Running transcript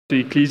To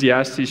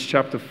Ecclesiastes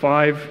chapter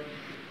 5.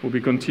 We'll be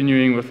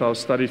continuing with our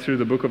study through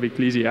the book of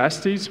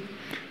Ecclesiastes.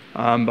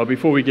 But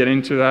before we get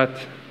into that,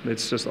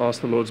 let's just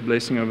ask the Lord's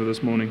blessing over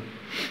this morning.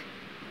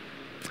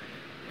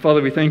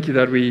 Father, we thank you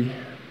that we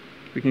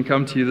can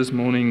come to you this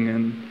morning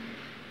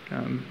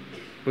and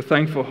with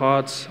thankful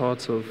hearts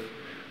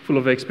full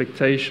of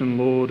expectation,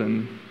 Lord,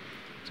 and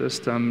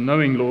just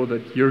knowing, Lord,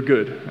 that you're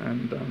good.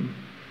 And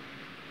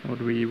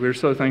Lord, we're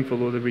so thankful,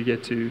 Lord, that we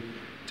get to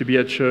be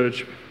at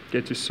church,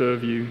 get to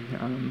serve you,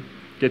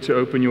 get to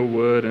open your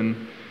word, and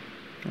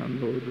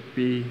Lord,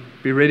 be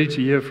ready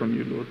to hear from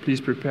you, Lord. Please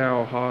prepare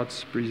our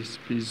hearts.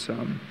 Please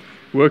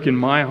work in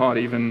my heart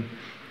even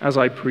as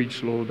I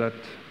preach, Lord, that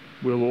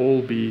we'll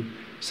all be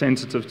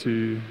sensitive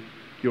to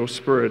your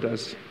spirit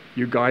as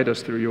you guide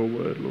us through your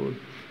word, Lord.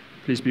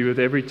 Please be with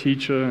every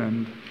teacher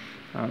and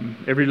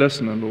every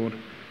listener, Lord.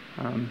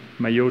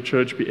 May your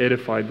church be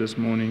edified this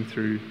morning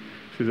through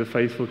the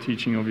faithful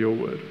teaching of your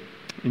word.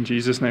 In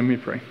Jesus' name we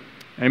pray.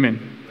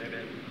 Amen.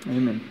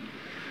 Amen.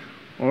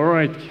 All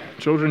right,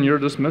 children, you're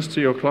dismissed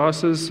to your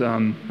classes.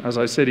 As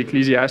I said,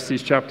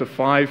 Ecclesiastes chapter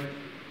 5.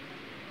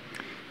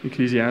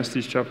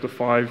 Ecclesiastes chapter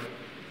 5.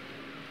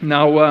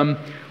 Now,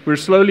 we're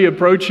slowly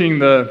approaching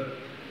the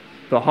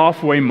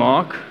halfway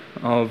mark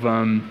of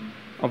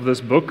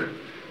this book.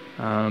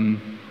 There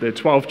are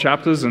 12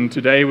 chapters, and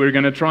today we're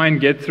going to try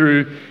and get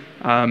through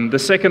the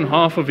second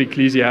half of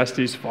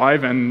Ecclesiastes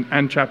 5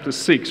 and chapter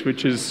 6,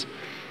 which is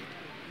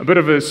a bit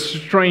of a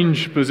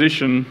strange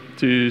position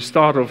to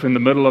start off in the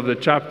middle of the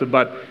chapter,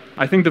 but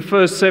I think the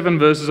first 7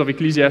 verses of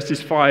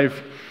Ecclesiastes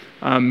 5,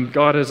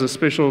 God has a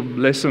special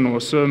lesson or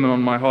sermon on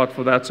my heart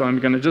for that, so I'm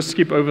going to just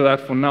skip over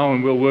that for now,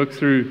 and we'll work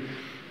through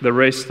the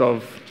rest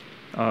of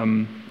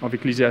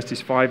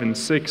Ecclesiastes 5 and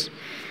 6.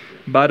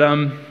 But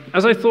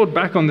as I thought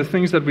back on the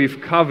things that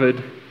we've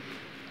covered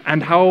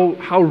and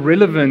how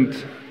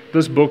relevant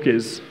this book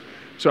is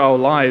to our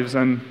lives,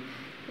 and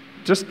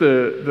just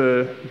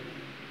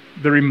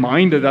the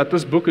reminder that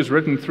this book is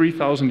written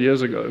 3,000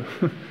 years ago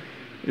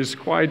is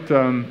quite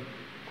an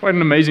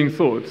amazing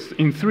thought.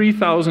 In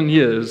 3,000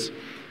 years,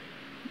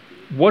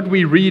 what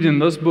we read in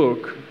this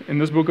book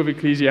of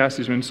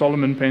Ecclesiastes when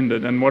Solomon penned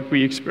it, and what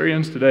we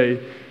experience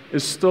today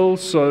is still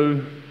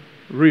so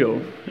real.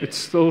 It's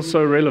still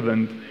so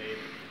relevant.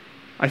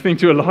 I think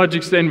to a large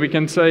extent we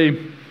can say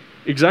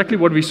exactly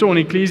what we saw in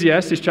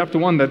Ecclesiastes chapter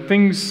 1, that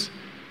things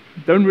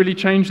don't really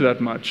change that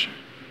much.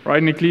 Right,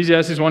 in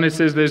Ecclesiastes 1 it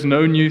says there's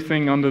no new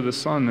thing under the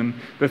sun, and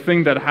the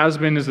thing that has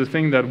been is the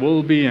thing that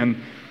will be,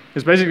 and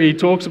it's basically he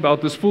talks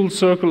about this full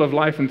circle of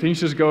life, and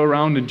things just go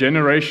around, and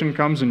generation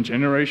comes and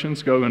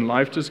generations go, and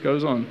life just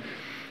goes on.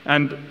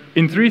 And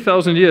in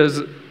 3,000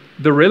 years,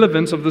 the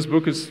relevance of this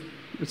book it's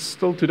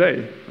still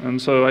today, and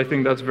so I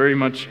think that's very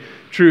much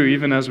true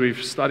even as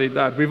we've studied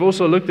that. We've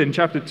also looked in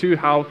chapter 2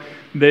 how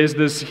there's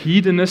this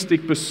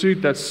hedonistic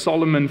pursuit that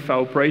Solomon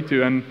fell prey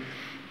to, and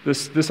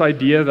this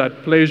idea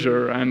that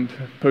pleasure and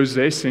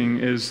possessing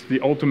is the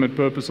ultimate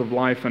purpose of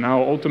life, and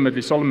how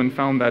ultimately Solomon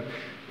found that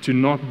to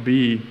not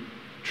be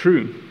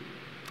true.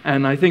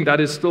 And I think that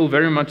is still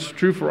very much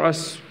true for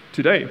us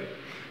today.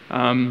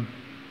 And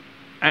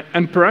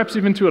perhaps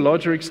even to a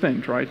larger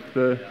extent, right?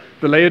 The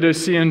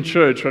Laodicean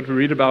church, what we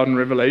read about in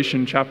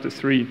Revelation chapter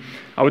 3,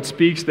 how it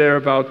speaks there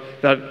about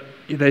that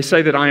they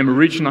say that I am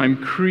rich and I am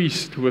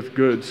increased with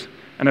goods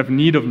and have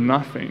need of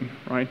nothing,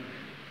 right?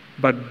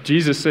 But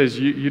Jesus says,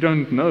 you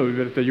don't know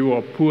that you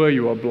are poor,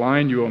 you are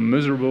blind, you are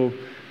miserable,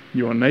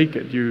 you are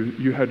naked,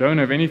 you don't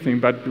have anything.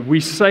 But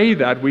we say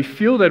that, we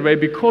feel that way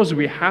because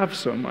we have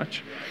so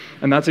much.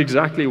 And that's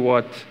exactly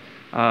what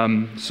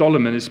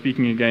Solomon is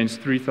speaking against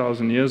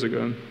 3,000 years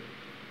ago.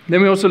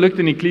 Then we also looked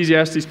in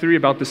Ecclesiastes 3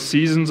 about the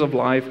seasons of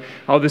life,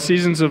 how the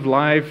seasons of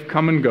life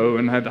come and go,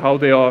 and how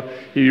they are,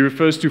 he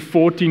refers to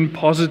 14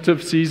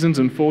 positive seasons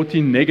and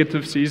 14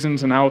 negative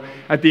seasons, and how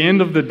at the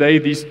end of the day,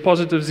 these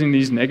positives and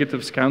these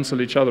negatives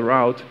cancel each other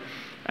out,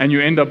 and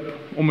you end up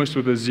almost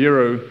with a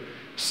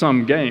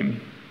zero-sum game.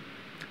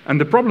 And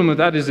the problem with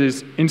that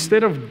is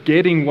instead of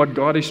getting what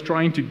God is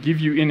trying to give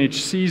you in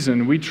each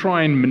season, we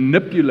try and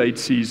manipulate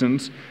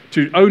seasons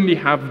to only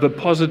have the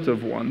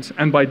positive ones.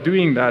 And by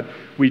doing that,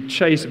 we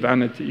chase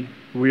vanity.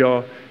 We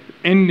are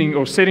ending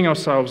or setting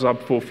ourselves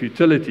up for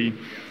futility.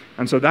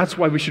 And so that's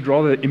why we should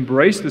rather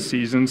embrace the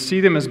seasons,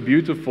 see them as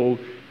beautiful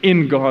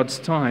in God's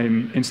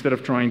time, instead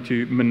of trying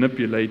to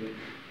manipulate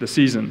the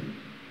season.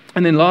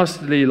 And then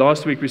lastly,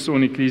 last week we saw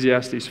in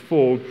Ecclesiastes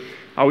 4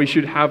 how we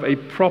should have a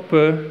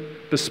proper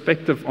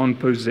perspective on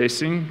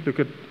possessing. Look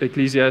at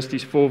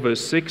Ecclesiastes 4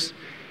 verse 6.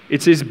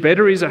 It says,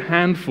 better is a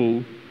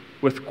handful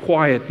with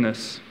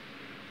quietness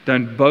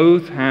than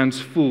both hands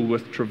full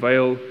with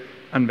travail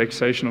and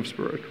vexation of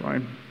spirit,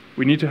 right?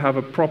 We need to have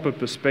a proper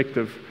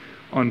perspective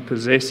on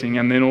possessing.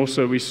 And then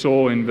also we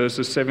saw in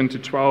verses 7 to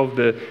 12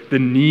 the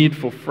need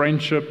for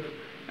friendship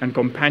and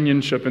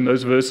companionship. In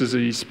those verses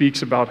he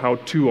speaks about how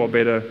two are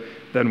better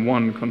than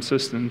one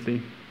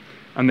consistently.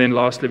 And then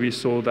lastly, we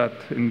saw that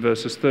in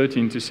verses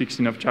 13 to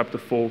 16 of chapter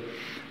 4,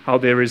 how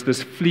there is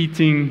this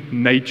fleeting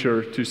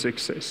nature to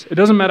success. It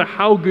doesn't matter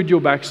how good your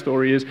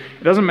backstory is.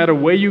 It doesn't matter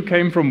where you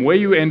came from, where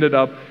you ended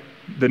up.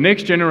 The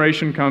next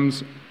generation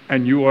comes,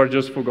 and you are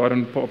just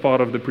forgotten,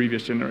 part of the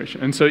previous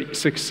generation. And so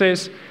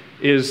success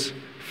is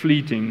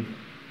fleeting.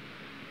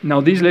 Now,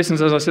 these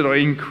lessons, as I said, are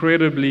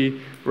incredibly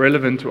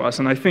relevant to us.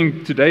 And I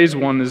think today's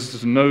one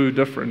is no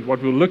different.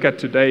 What we'll look at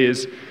today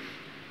is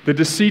the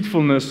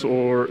deceitfulness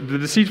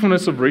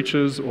of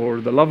riches,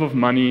 or the love of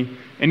money,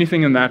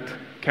 anything in that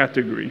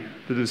category.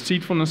 The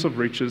deceitfulness of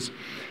riches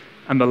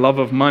and the love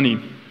of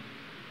money.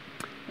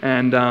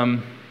 And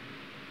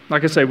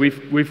like I say,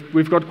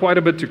 we've got quite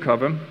a bit to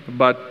cover,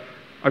 but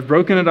I've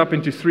broken it up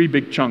into 3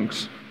 big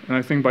chunks. And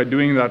I think by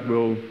doing that,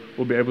 we'll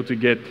be able to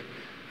get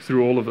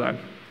through all of that.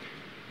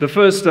 The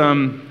first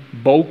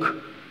bulk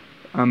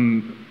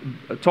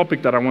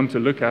topic that I want to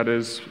look at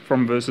is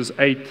from verses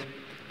 8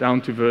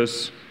 down to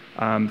verse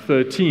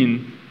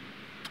 13,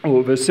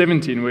 or verse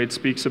 17, where it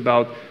speaks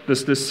about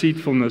this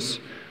deceitfulness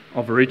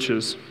of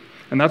riches.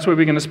 And that's where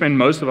we're going to spend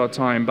most of our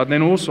time. But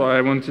then also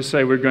I want to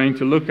say we're going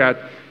to look at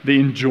the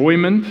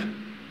enjoyment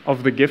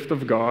of the gift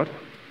of God,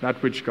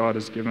 that which God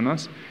has given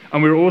us.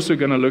 And we're also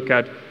going to look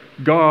at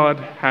God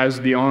has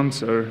the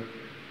answer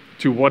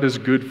to what is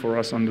good for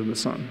us under the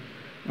sun.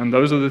 And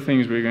those are the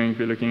things we're going to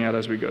be looking at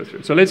as we go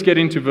through. So let's get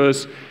into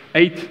verse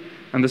 8,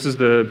 and this is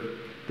the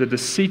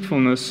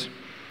deceitfulness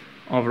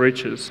of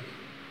riches.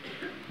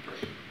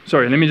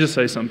 Sorry, let me just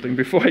say something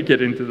before I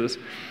get into this.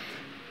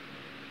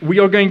 We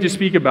are going to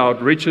speak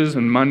about riches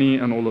and money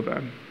and all of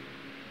that.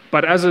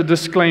 But as a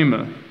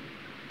disclaimer,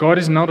 God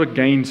is not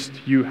against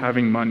you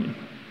having money,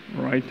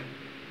 right?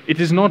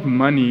 It is not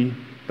money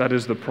that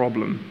is the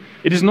problem.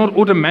 It is not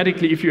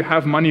automatically, if you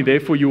have money,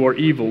 therefore you are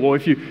evil, or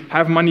if you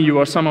have money, you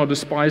are somehow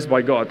despised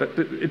by God.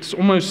 It's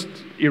almost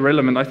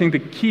irrelevant. I think the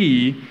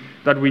key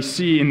that we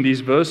see in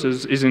these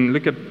verses is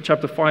look at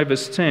chapter 5,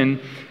 verse 10.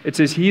 It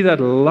says, "He that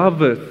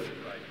loveth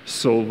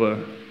silver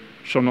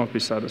shall not be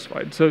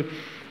satisfied." So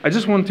I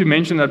just want to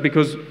mention that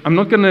because I'm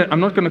not going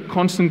to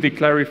constantly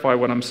clarify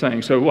what I'm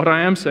saying. So what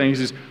I am saying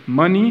is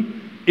money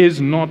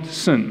is not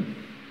sin,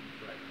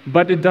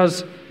 but it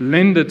does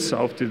lend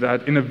itself to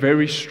that in a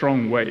very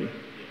strong way,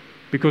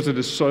 because it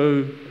is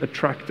so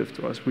attractive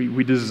to us.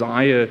 We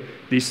desire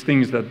these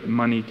things that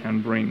money can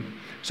bring.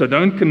 So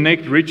don't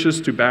connect riches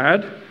to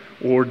bad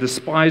or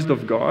despised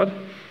of God.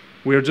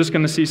 We're just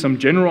going to see some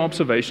general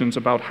observations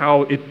about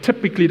how it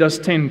typically does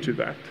tend to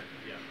that.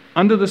 Yeah.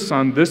 Under the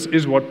sun, this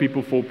is what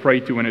people fall prey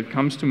to when it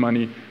comes to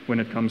money, when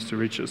it comes to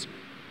riches.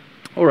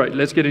 All right,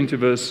 let's get into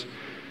verse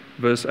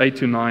 8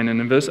 to 9. And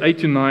in verse 8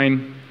 to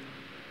 9,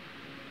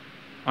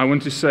 I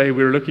want to say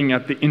we're looking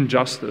at the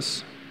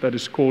injustice that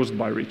is caused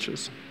by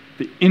riches.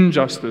 The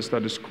injustice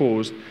that is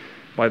caused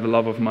by the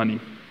love of money.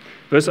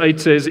 Verse 8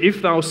 says,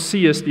 "If thou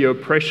seest the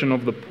oppression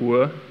of the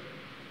poor,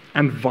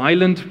 and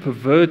violent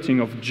perverting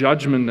of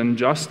judgment and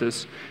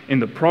justice in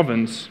the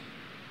province,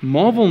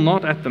 marvel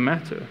not at the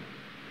matter.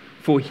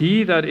 For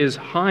he that is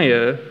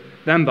higher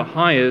than the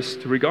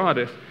highest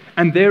regardeth,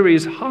 and there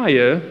is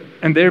higher,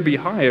 and there be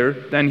higher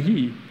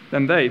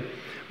than they.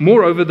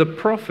 Moreover, the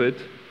profit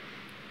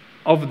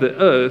of the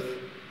earth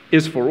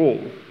is for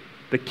all.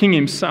 The king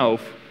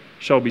himself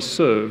shall be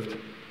served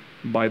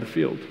by the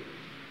field."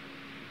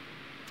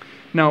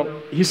 Now,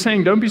 he's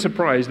saying, don't be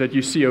surprised that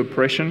you see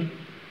oppression,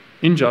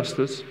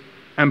 injustice,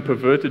 and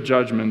perverted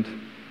judgment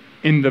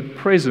in the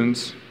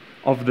presence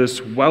of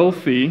this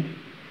wealthy,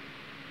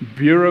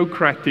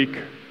 bureaucratic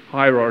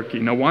hierarchy.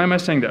 Now, why am I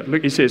saying that?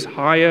 Look, he says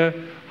higher,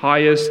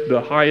 highest,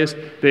 the highest.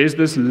 There's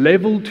this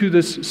level to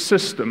this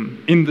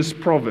system in this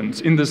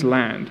province, in this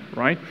land,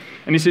 right?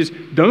 And he says,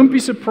 don't be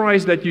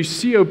surprised that you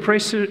see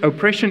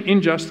oppression,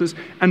 injustice,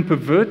 and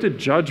perverted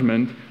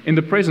judgment in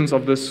the presence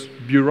of this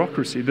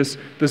bureaucracy,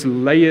 this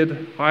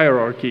layered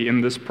hierarchy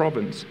in this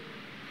province.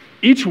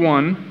 Each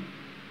one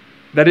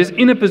that is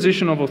in a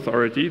position of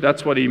authority,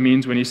 that's what he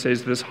means when he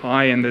says this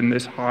high, and then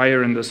this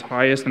higher, and this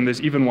highest, and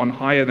there's even one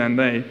higher than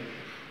they.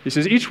 He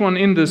says each one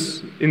in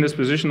this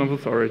position of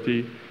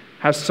authority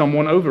has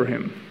someone over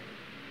him.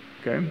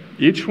 Okay?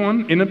 Each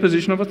one in a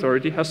position of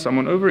authority has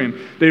someone over him.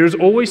 There is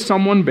always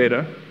someone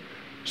better,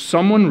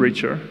 someone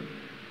richer,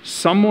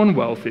 someone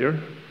wealthier,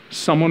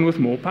 someone with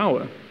more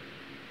power.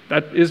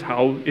 That is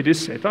how it is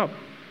set up.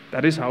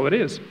 That is how it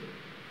is.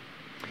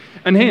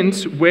 And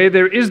hence, where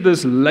there is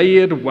this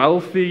layered,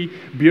 wealthy,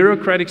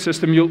 bureaucratic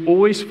system, you'll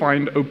always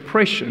find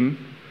oppression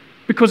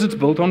because it's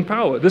built on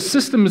power. The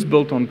system is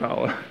built on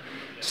power.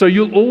 So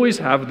you'll always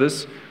have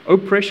this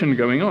oppression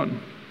going on.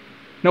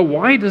 Now,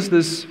 why does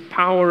this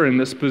power and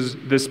this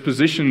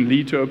position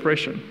lead to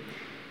oppression?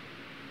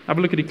 Have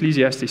a look at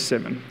Ecclesiastes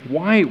 7.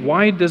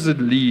 Why does it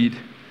lead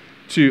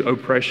to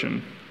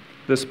oppression,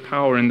 this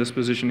power and this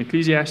position?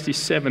 Ecclesiastes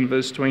 7,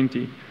 verse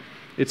 20,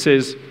 it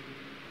says,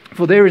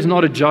 "For there is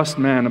not a just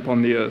man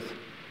upon the earth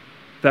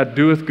that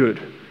doeth good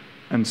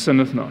and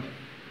sinneth not."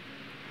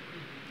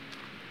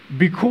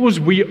 Because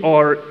we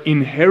are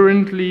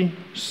inherently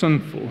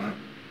sinful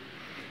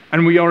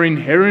and we are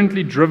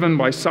inherently driven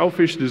by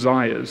selfish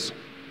desires,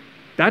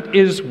 that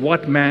is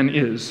what man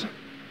is.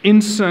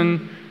 in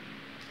sin,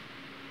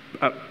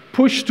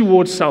 push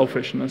towards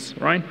selfishness,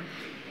 right?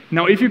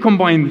 Now, if you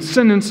combine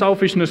sin and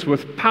selfishness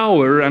with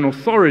power and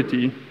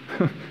authority,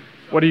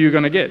 what are you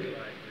going to get?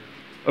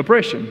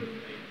 Oppression.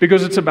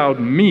 Because it's about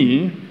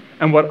me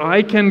and what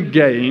I can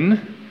gain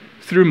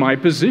through my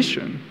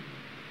position.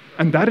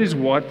 And that is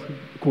what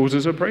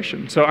causes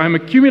oppression. So I'm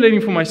accumulating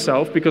for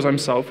myself because I'm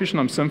selfish and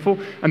I'm sinful,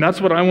 and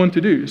that's what I want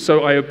to do.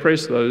 So I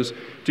oppress those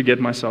to get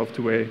myself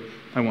to where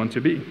I want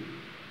to be.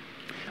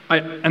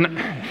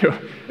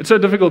 It's so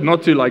difficult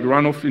not to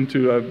run off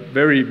into a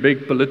very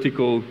big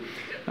political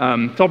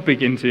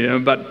topic into here,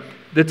 but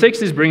the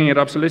text is bringing it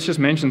up, so let's just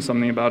mention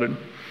something about it.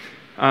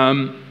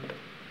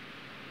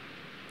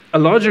 A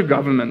larger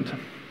government,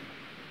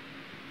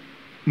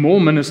 more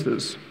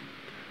ministers,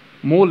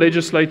 more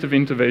legislative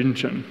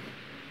intervention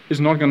is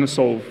not going to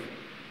solve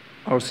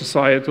our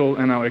societal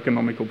and our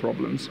economical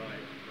problems.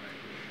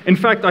 In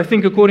fact, I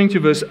think according to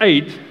verse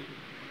 8,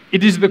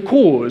 it is the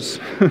cause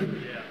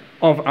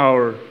of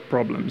our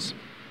problems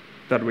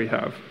that we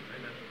have.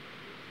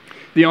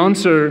 The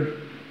answer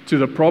to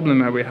the problem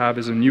that we have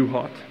is a new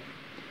heart.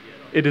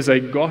 It is a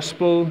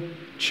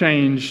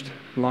gospel-changed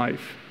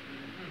life.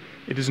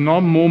 It is not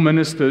more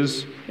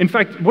ministers. In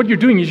fact, what you're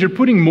doing is you're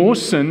putting more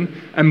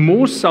sin and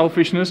more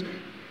selfishness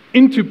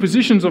into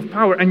positions of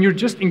power, and you're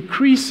just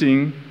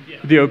increasing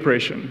the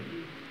oppression.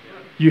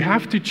 You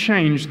have to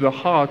change the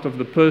heart of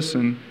the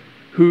person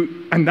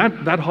and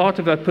that heart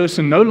of that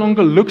person no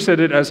longer looks at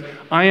it as,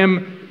 I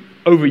am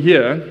over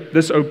here,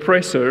 this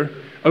oppressor,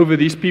 over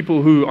these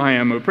people who I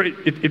am oppressed.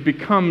 It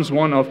becomes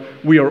one of,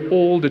 we are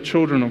all the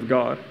children of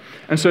God.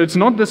 And so it's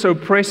not this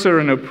oppressor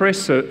and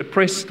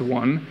oppressed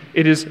one,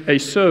 it is a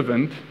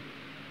servant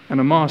and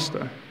a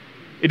master.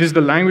 It is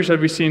the language that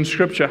we see in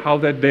Scripture, how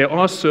that there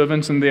are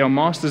servants and there are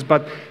masters,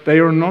 but they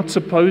are not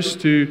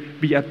supposed to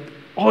be at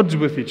odds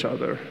with each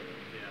other.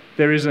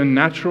 There is a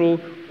natural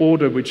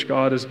order which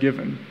God has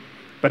given.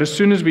 But as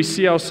soon as we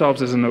see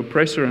ourselves as an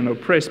oppressor and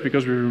oppressed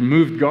because we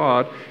removed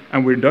God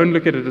and we don't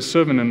look at it as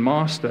servant and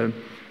master,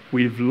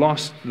 we've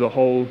lost the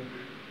whole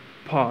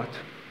part.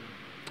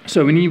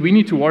 So we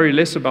need to worry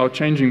less about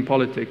changing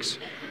politics,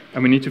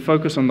 and we need to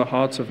focus on the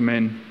hearts of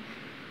men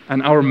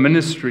and our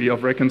ministry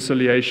of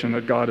reconciliation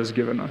that God has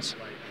given us.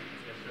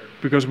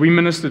 Because we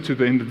minister to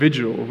the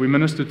individual, we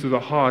minister to the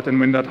heart, and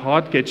when that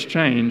heart gets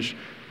changed,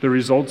 the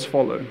results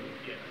follow.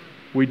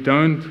 We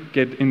don't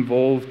get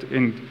involved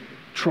in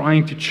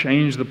trying to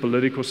change the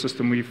political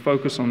system. We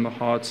focus on the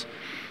hearts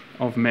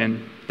of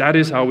men. That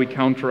is how we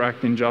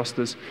counteract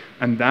injustice,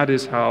 and that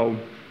is how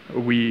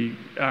we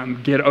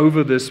get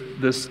over this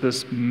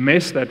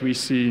mess that we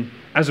see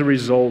as a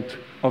result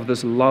of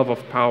this love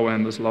of power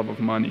and this love of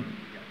money.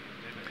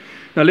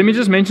 Now, let me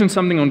just mention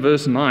something on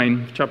verse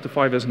 9, chapter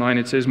 5, verse 9.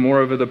 It says,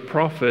 moreover, the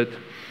profit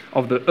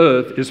of the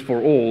earth is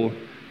for all.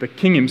 The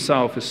king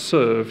himself is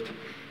served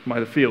by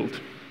the field.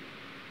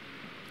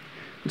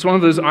 It's one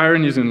of those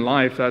ironies in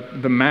life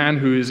that the man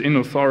who is in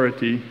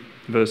authority,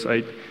 verse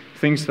 8,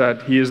 thinks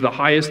that he is the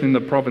highest in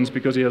the province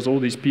because he has all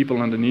these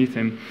people underneath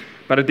him.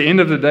 But at the end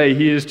of the day,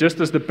 he is just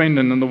as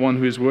dependent on the one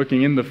who is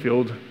working in the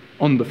field,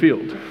 on the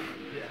field.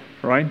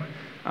 Right?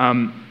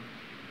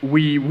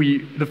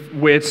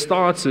 Where it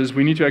starts is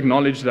we need to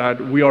acknowledge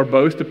that we are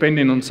both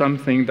dependent on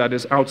something that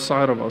is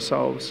outside of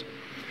ourselves.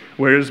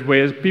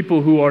 Whereas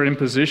people who are in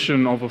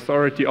position of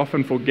authority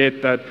often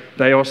forget that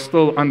they are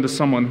still under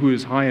someone who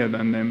is higher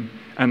than them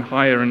and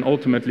higher and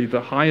ultimately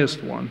the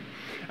highest one.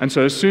 And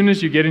so as soon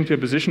as you get into a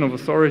position of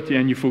authority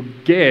and you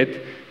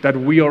forget that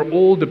we are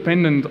all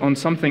dependent on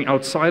something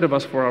outside of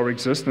us for our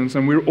existence,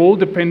 and we're all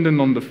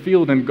dependent on the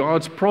field and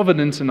God's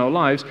providence in our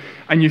lives,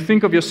 and you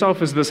think of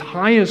yourself as this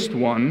highest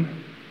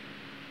one,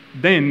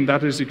 then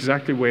that is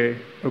exactly where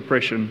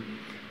oppression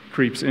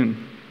creeps in.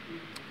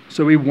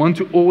 So we want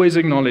to always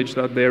acknowledge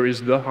that there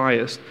is the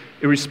highest,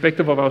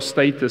 irrespective of our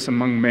status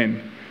among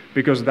men,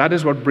 because that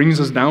is what brings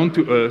us down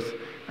to earth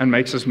and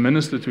makes us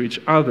minister to each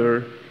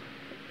other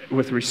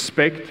with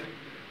respect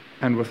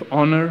and with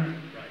honor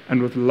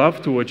and with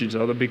love towards each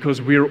other,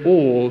 because we're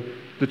all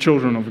the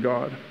children of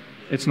God.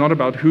 It's not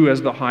about who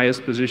has the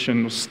highest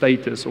position or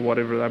status or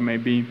whatever that may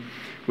be.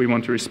 We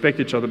want to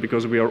respect each other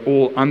because we are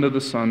all under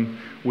the sun.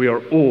 We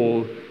are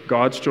all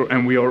God's children,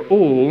 and we are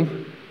all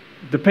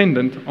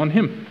dependent on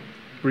Him,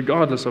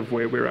 regardless of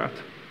where we're at.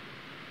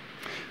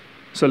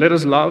 So let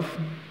us love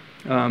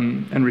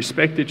and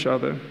respect each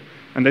other,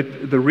 and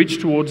let the rich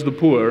towards the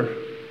poor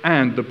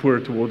and the poor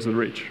towards the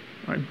rich.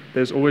 Right?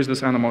 There's always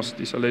this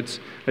animosity, so let's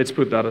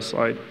put that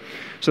aside.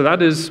 So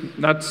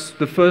that's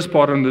the first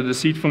part on the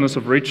deceitfulness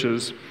of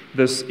riches,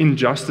 this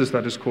injustice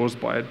that is caused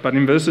by it. But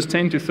in verses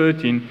 10 to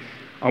 13,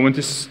 I want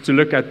us to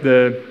look at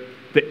the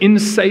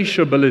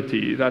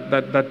insatiability,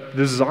 that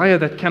desire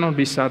that cannot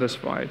be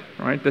satisfied,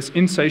 right? This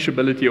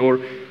insatiability, or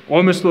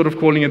almost sort of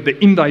calling it the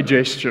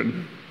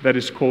indigestion that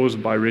is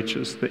caused by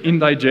riches. The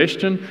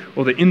indigestion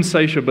or the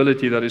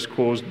insatiability that is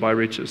caused by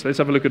riches. Let's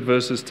have a look at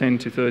verses 10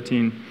 to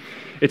 13.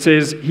 It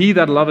says, he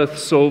that loveth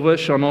silver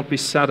shall not be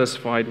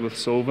satisfied with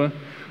silver,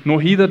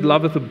 nor he that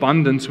loveth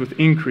abundance with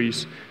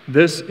increase.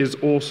 This is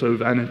also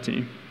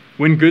vanity.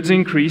 When goods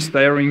increase,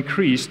 they are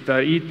increased,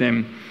 they eat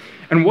them.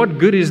 And what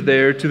good is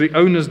there to the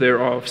owners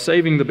thereof,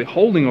 saving the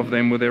beholding of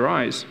them with their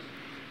eyes?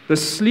 The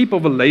sleep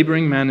of a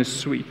laboring man is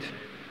sweet,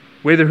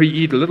 whether he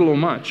eat little or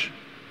much,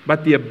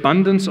 but the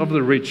abundance of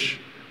the rich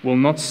will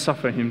not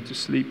suffer him to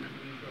sleep.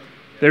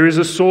 There is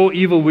a sore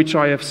evil which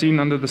I have seen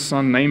under the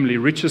sun, namely,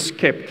 riches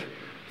kept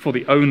for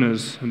the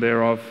owners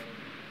thereof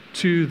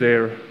to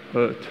their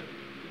hurt.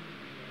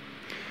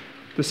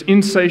 This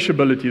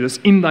insatiability, this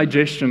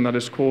indigestion that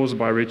is caused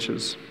by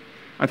riches.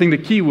 I think the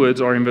key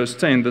words are in verse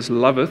 10, this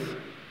loveth,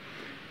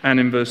 and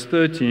in verse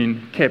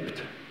 13,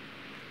 kept.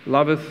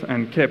 Loveth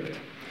and kept.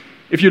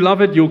 If you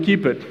love it, you'll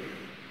keep it,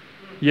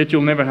 yet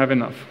you'll never have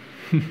enough.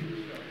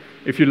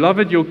 If you love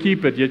it, you'll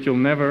keep it, yet you'll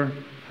never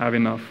have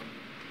enough.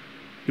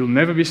 You'll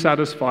never be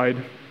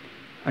satisfied,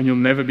 and you'll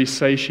never be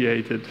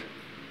satiated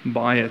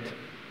by it.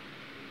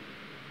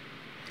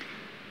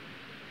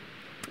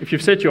 If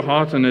you've set your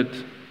heart on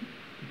it,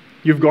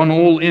 you've gone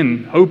all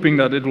in, hoping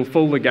that it will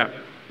fill the gap,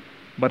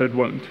 but it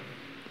won't.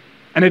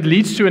 And it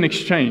leads to an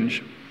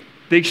exchange.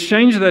 The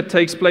exchange that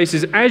takes place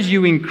is as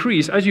you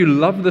increase, as you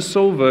love the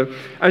silver,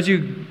 as you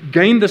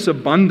gain this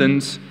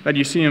abundance that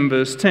you see in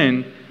verse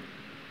 10,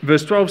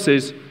 verse 12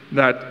 says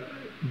that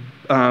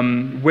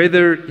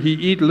whether he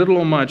eat little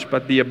or much,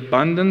 but the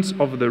abundance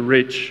of the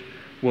rich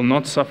will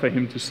not suffer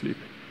him to sleep.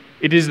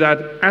 It is that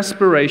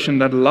aspiration,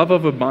 that love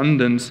of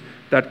abundance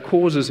that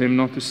causes him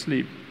not to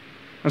sleep.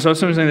 And so I'm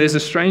saying there's a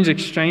strange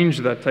exchange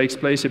that takes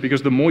place here,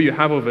 because the more you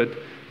have of it,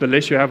 the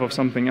less you have of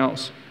something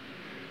else.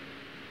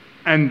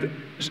 And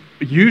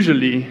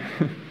usually,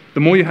 the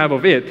more you have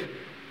of it,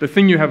 the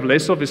thing you have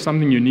less of is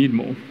something you need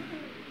more.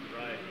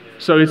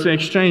 So it's an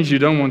exchange you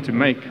don't want to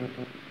make.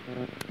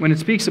 When it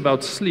speaks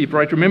about sleep,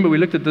 right? Remember, we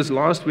looked at this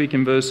last week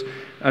in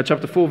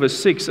chapter 4, verse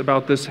 6,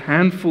 about this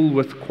handful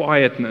with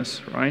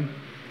quietness, right?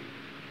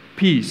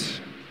 Peace.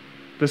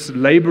 This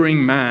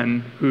laboring man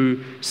who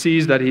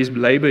sees that his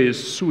labor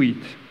is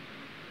sweet.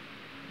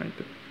 Right?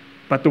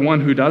 But the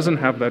one who doesn't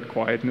have that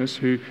quietness,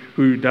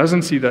 who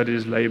doesn't see that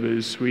his labor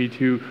is sweet,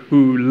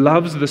 who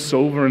loves the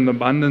silver and the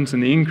abundance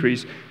and the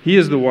increase, he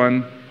is the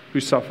one who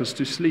suffers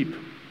to sleep.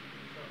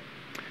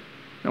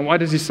 Now, why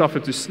does he suffer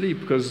to sleep?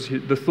 Because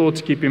the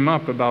thoughts keep him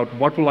up about,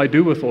 what will I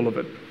do with all of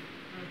it?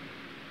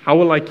 How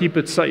will I keep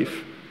it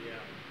safe?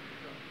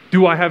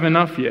 Do I have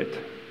enough yet?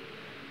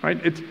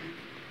 Right?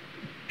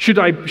 Should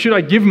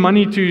I give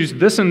money to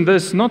this and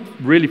this? Not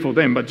really for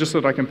them, but just so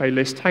that I can pay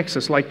less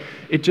taxes. Like,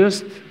 it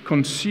just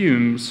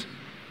consumes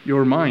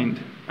your mind.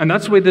 And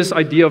that's where this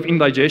idea of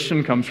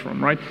indigestion comes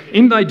from, right?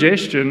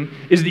 Indigestion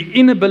is the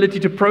inability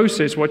to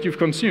process what you've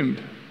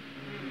consumed.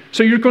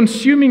 So you're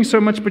consuming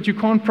so much, but you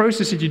can't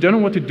process it. You don't know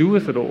what to do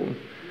with it all.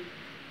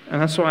 And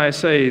that's why I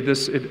say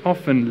this, it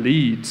often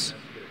leads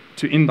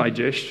to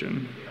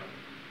indigestion.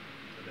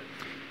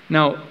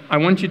 Now, I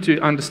want you to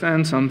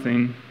understand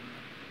something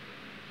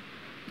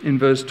in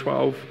verse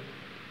 12,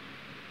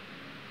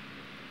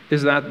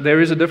 is that there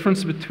is a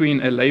difference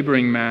between a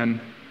laboring man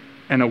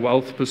and a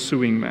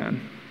wealth-pursuing man,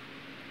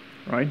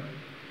 right?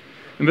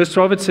 In verse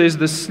 12 it says,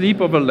 the sleep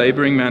of a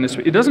laboring man is...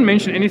 It doesn't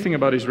mention anything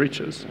about his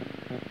riches.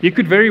 He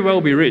could very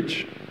well be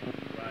rich.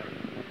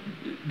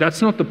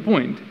 That's not the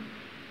point.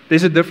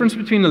 There's a difference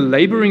between a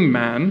laboring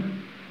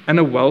man and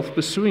a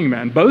wealth-pursuing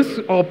man. Both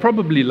are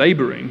probably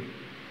laboring,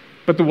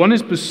 but the one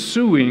is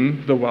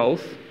pursuing the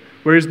wealth,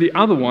 whereas the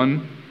other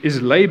one is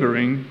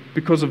laboring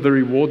because of the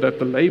reward that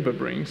the labor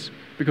brings,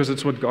 because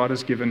it's what God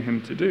has given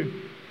him to do.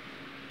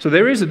 So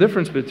there is a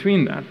difference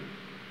between that.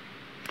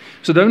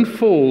 So don't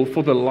fall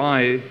for the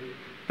lie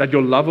that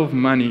your love of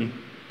money,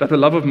 that the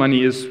love of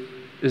money is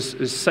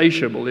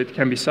satiable, it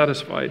can be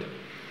satisfied.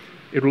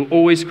 It will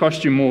always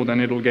cost you more than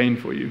it will gain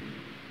for you.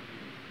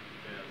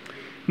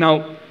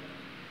 Now,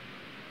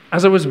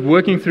 as I was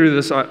working through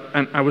this,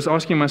 I was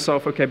asking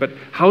myself, okay, but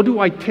how do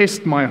I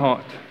test my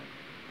heart?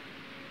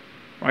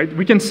 Right?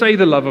 We can say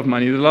the love of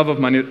money.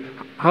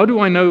 How do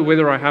I know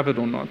whether I have it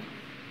or not?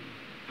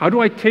 How do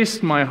I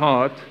test my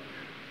heart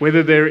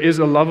whether there is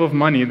a love of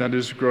money that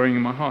is growing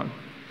in my heart?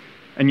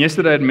 And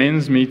yesterday at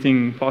men's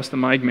meeting, Pastor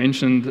Mike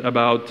mentioned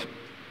about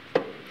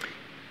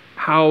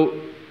how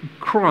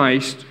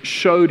Christ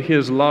showed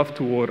his love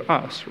toward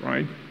us,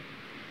 right?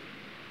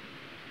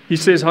 He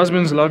says,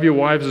 husbands, love your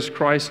wives as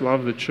Christ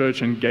loved the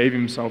church and gave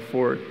himself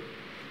for it.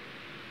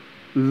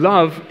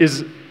 Love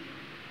is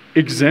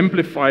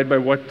exemplified by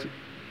what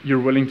you're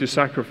willing to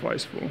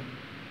sacrifice for,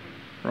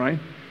 right?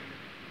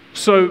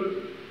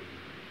 So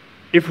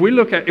if we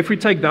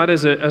take that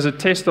as a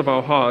test of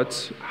our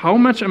hearts, how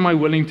much am I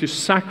willing to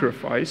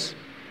sacrifice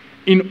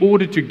in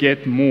order to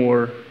get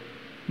more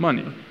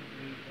money?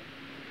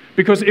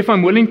 Because if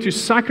I'm willing to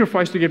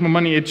sacrifice to get more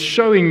money, it's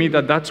showing me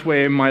that that's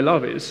where my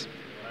love is,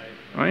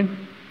 right?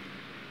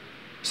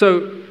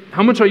 So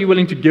how much are you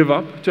willing to give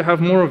up to have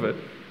more of it?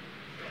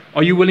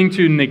 Are you willing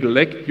to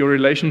neglect your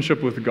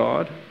relationship with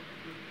God,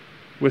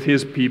 with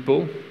his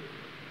people,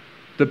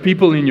 the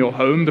people in your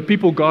home, the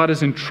people God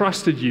has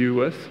entrusted you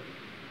with?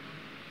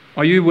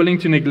 Are you willing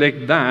to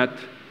neglect that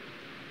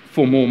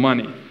for more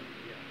money?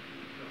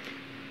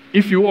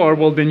 If you are,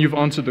 well, then you've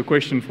answered the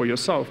question for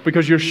yourself,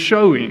 because you're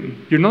showing.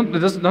 It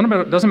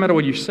doesn't matter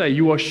what you say.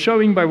 You are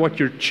showing by what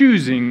you're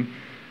choosing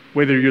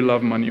whether you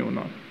love money or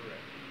not,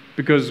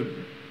 because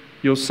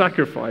you'll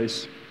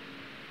sacrifice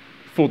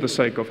for the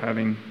sake of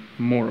having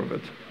more of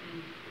it.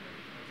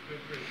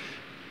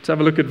 Let's have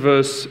a look at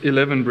verse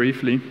 11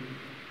 briefly.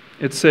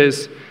 It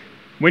says,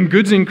 "When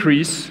goods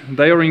increase,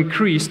 they are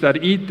increased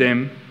that eat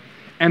them,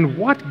 and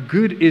what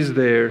good is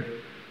there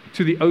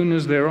to the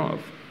owners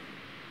thereof?"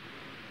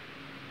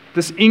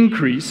 This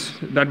increase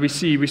that we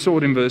saw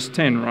it in verse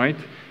 10, right?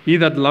 "He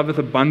that loveth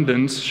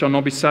abundance shall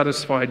not be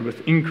satisfied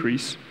with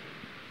increase."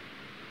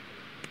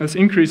 This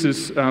increase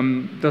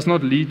does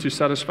not lead to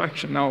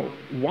satisfaction. Now,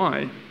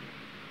 why?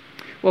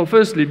 Well,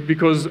 firstly,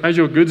 because as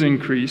your goods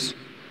increase,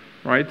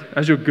 right?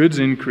 As your goods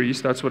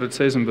increase, that's what it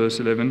says in verse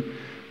 11,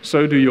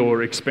 so do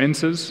your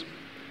expenses,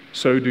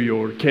 so do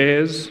your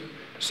cares,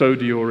 so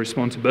do your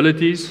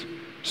responsibilities,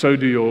 so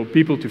do your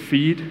people to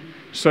feed,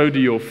 so do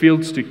your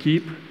fields to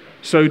keep,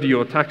 so do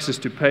your taxes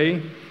to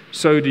pay,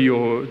 so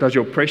does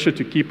your pressure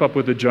to keep up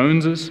with the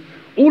Joneses.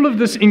 All of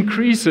this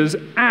increases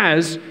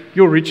as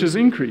your riches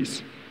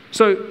increase.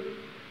 So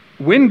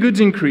when goods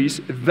increase,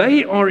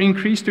 they are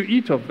increased to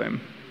eat of them,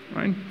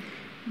 right?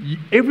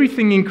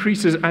 Everything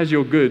increases as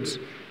your goods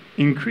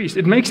increase.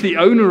 It makes the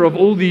owner of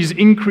all these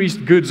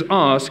increased goods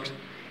ask,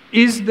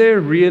 is there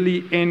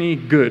really any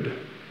good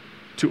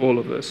to all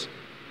of this?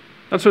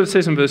 That's what it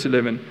says in verse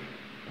 11.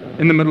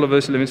 In the middle of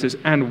verse 11 it says,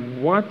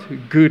 "And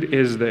what good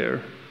is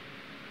there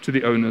to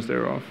the owners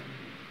thereof?"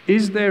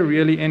 Is there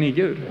really any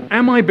good?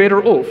 Am I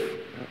better off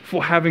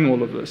for having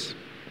all of this?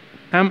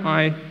 Am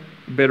I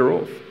better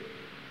off?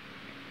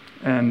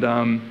 And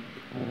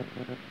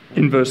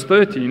in verse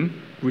 13,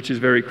 which is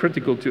very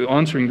critical to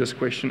answering this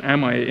question,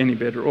 am I any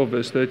better off?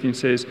 Verse 13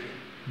 says,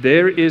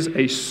 "There is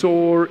a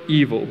sore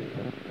evil,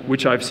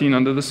 which I've seen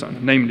under the sun,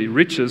 namely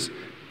riches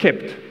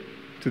kept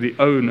to the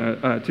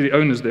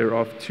owners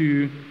thereof,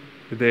 to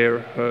their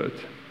hurt."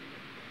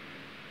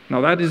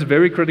 Now that is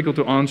very critical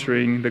to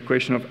answering the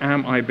question of,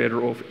 am I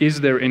better off? Is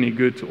there any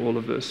good to all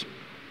of this?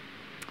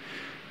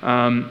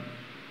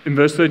 In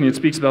verse 13, it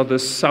speaks about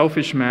this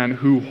selfish man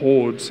who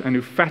hoards and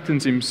who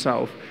fattens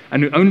himself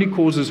and who only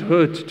causes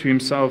hurt to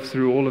himself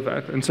through all of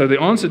that. And so the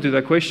answer to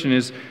that question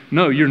is,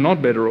 no, you're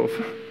not better off.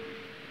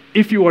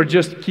 If you are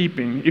just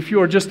keeping, if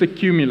you are just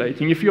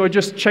accumulating, if you are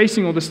just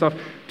chasing all this stuff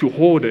to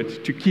hoard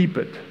it, to keep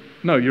it,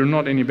 no, you're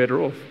not any better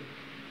off.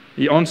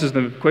 He answers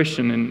the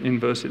question in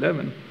verse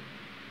 11.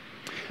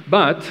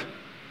 But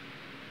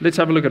let's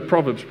have a look at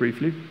Proverbs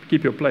briefly.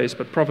 Keep your place,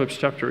 but Proverbs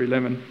chapter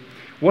 11.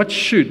 What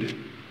should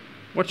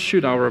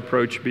our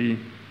approach be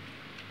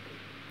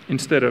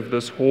instead of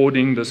this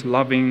hoarding, this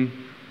loving,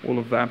 all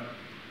of that?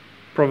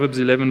 Proverbs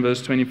 11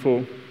 verse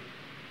 24.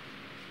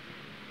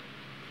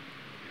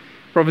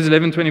 Proverbs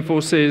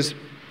 11:24 says,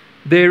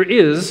 "There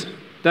is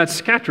that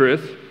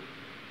scattereth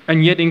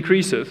and yet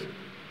increaseth,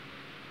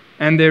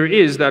 and there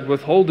is that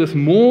withholdeth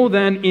more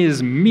than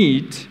is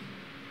meet,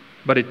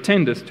 but it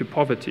tendeth to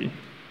poverty.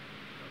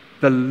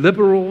 The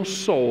liberal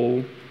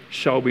soul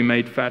shall be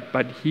made fat,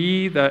 but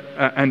he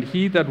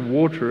that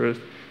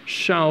watereth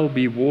shall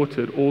be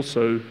watered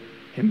also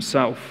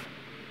himself."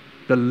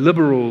 The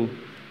liberal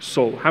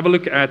soul. Have a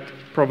look at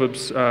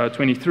Proverbs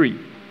 23.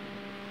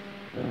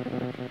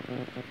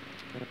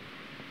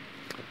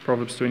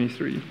 Proverbs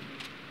 23.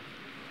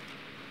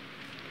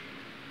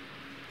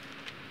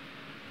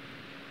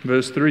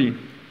 Verse 3.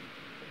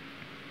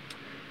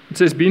 It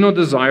says, "Be not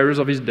desirous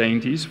of his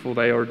dainties, for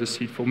they are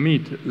deceitful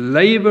meat.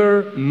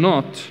 Labor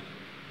not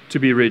to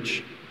be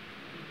rich.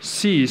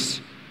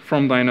 Cease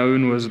from thine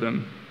own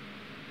wisdom.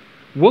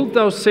 Wilt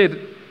thou set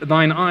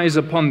thine eyes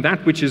upon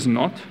that which is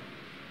not?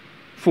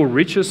 For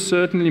riches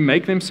certainly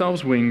make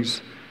themselves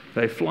wings.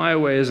 They fly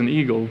away as an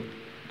eagle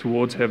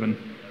towards heaven."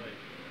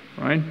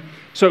 Right?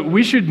 So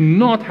we should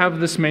not have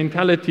this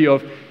mentality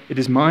of, it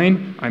is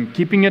mine, I'm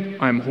keeping it,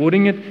 I'm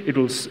hoarding it,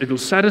 it'll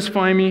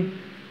satisfy me.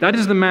 That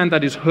is the man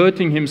that is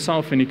hurting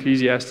himself in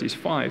Ecclesiastes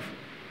 5.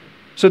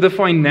 So the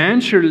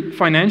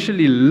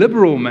financially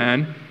liberal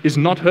man is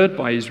not hurt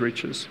by his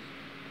riches.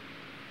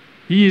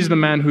 He is the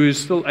man who is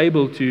still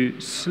able to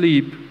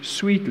sleep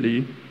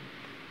sweetly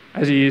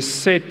as he is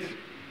set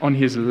on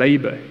his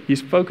labor.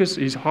 His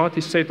heart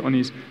is set on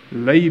his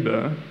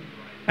labor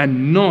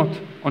and not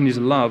on his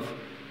love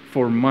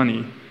for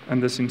money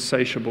and this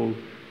insatiable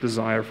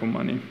desire for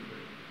money.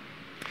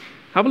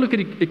 Have a look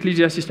at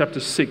Ecclesiastes chapter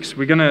 6.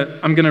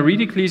 I'm going to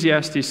read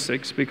Ecclesiastes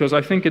 6 because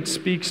I think it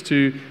speaks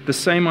to the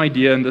same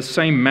idea and the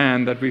same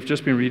man that we've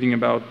just been reading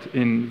about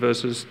in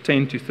verses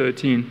 10 to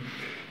 13.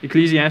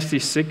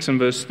 Ecclesiastes 6 and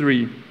verse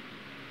 3.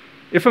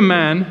 "If a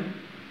man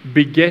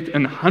beget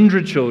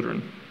 100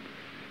 children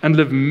and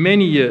live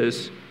many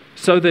years,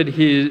 so that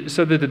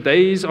the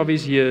days of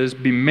his years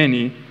be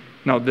many."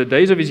 Now, the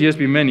days of his years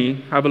be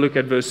many. Have a look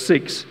at verse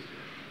 6.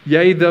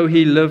 "Yea, though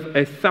he live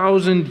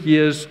 1,000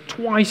 years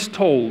twice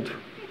told."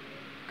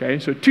 Okay,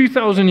 so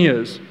 2,000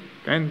 years.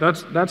 Okay,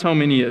 that's how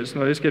many years.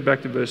 Now let's get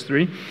back to verse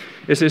 3.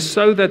 It says,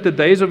 "So that the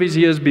days of his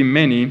years be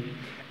many,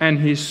 and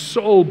his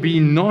soul be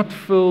not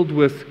filled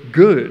with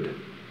good,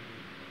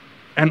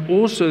 and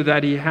also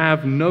that he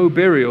have no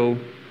burial,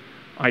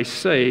 I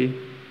say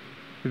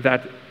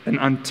that an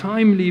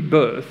untimely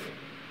birth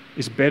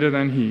is better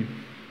than he.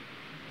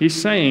 He's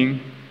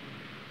saying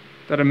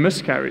that a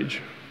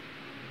miscarriage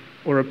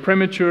or a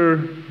premature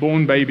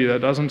born baby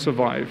that doesn't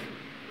survive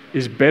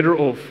is better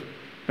off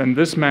than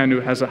this man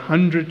who has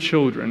 100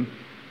 children,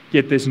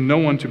 yet there's no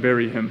one to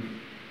bury him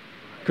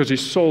because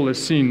his soul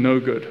has seen no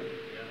good.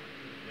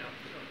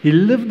 He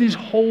lived his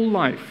whole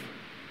life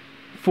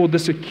for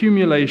this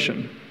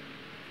accumulation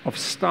of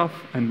stuff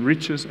and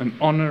riches and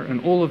honor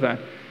and all of that,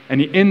 and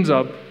he ends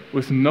up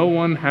with no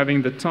one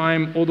having the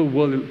time or the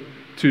will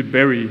to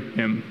bury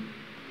him.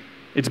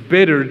 It's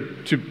better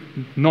to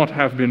not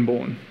have been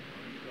born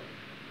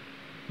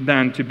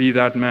than to be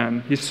that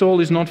man. His soul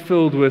is not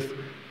filled with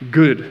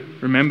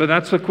good. Remember,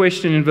 that's the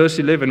question in verse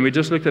 11. We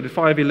just looked at it,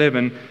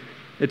 5:11.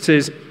 It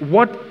says,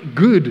 what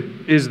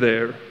good is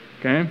there?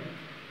 Okay?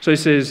 So he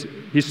says,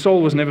 his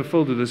soul was never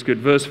filled with this good.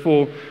 Verse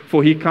 4,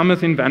 for he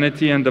cometh in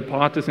vanity and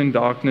departeth in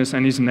darkness,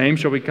 and his name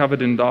shall be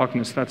covered in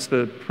darkness. That's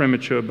the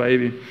premature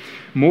baby.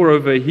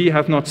 Moreover, he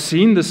hath not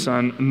seen the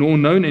sun, nor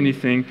known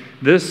anything.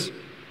 This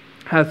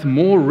hath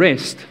more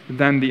rest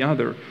than the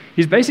other.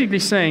 He's basically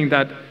saying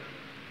that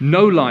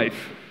no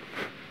life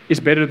is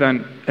better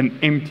than an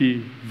empty,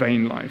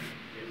 vain life.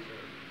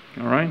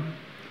 All right?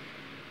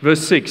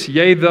 Verse 6,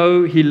 yea,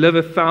 though he live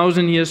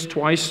 1,000 years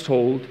twice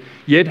told,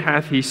 yet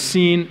hath he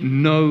seen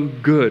no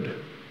good.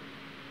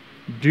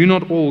 Do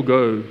not all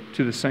go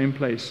to the same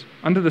place.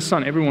 Under the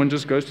sun, everyone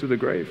just goes to the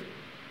grave.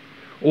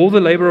 All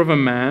the labor of a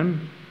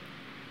man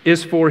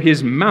is for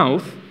his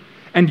mouth,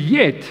 and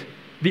yet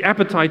the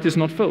appetite is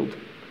not filled.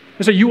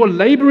 And so you are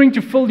laboring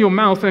to fill your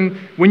mouth, and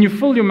when you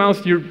fill your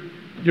mouth,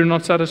 you're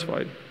not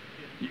satisfied.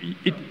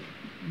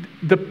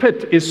 The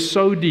pit is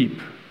so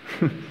deep,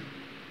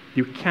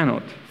 you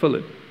cannot fill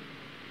it.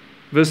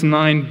 Verse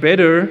 9,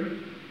 better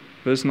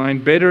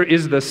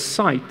is the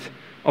sight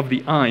of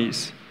the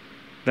eyes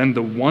than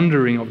the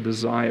wandering of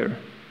desire.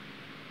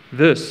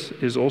 This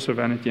is also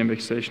vanity and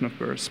vexation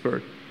of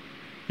spirit.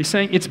 He's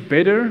saying it's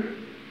better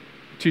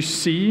to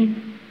see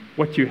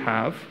what you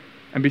have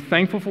and be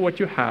thankful for what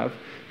you have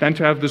than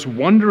to have this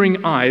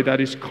wandering eye that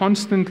is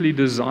constantly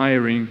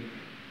desiring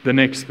the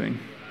next thing,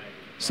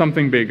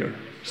 something bigger,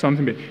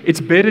 something big. It's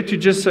better to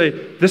just say,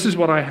 this is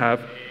what I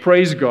have,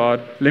 praise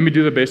God, let me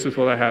do the best with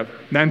what I have,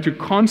 than to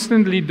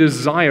constantly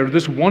desire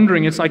this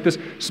wandering. It's like this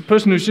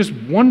person who's just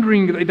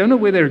wandering, they don't know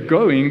where they're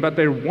going, but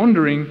they're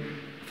wandering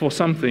for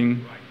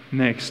something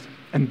next.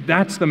 And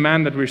that's the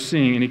man that we're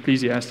seeing in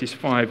Ecclesiastes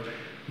 5,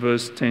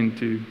 verse 10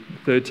 to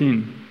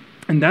 13.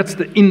 And that's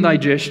the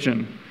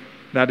indigestion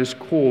that is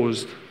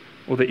caused,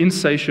 or the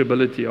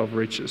insatiability of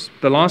riches.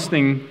 The last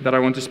thing that I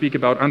want to speak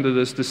about under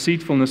this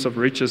deceitfulness of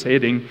riches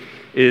heading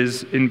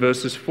is in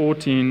verses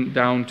 14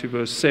 down to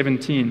verse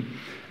 17.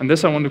 And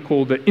this I want to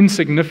call the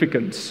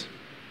insignificance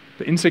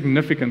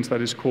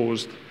that is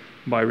caused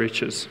by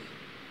riches.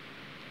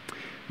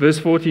 Verse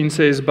 14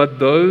 says, but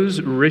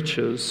those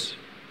riches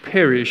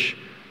perish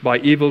by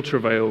evil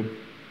travail,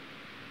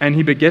 and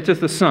he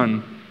begetteth a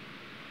son,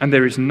 and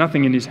there is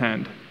nothing in his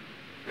hand.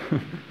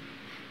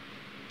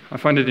 I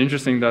find it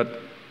interesting that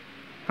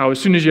how as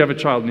soon as you have a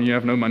child, then you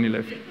have no money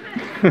left.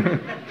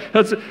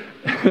 That's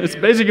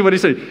basically what he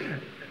said.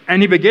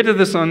 And he begetteth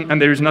the son,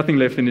 and there is nothing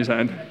left in his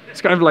hand.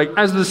 It's kind of like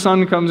as the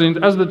son comes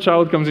in, as the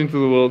child comes into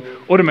the world,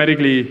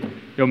 automatically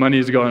your money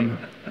is gone.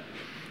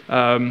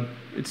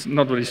 It's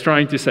not what he's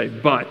trying to say,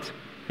 but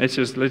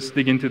let's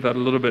dig into that a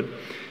little bit.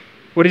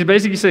 What he's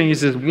basically saying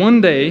is that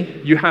one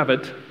day you have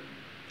it,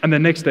 and the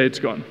next day it's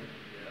gone.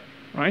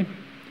 Right?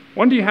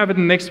 One day you have it,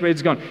 and the next day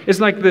it's gone. It's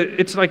like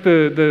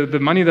the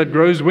money that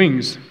grows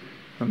wings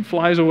and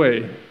flies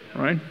away,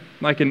 right?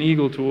 Like an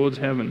eagle towards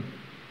heaven.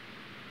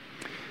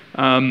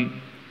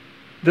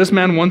 This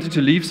man wanted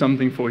to leave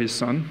something for his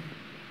son,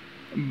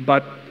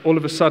 but all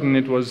of a sudden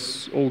it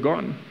was all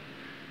gone.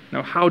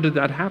 Now, how did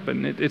that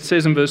happen? It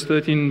says in verse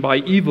 13, by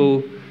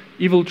evil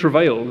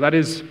travail, that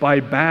is by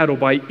bad or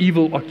by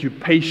evil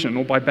occupation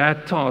or by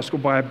bad task or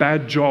by a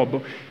bad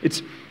job.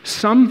 It's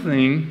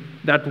something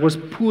that was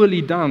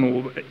poorly done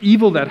or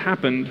evil that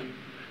happened.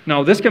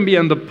 Now, this can be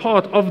on the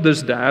part of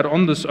this dad,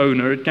 on this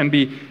owner. It can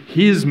be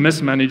his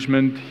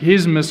mismanagement,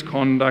 his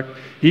misconduct,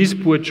 his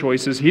poor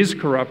choices, his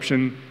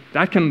corruption.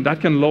 That can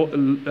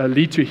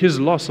lead to his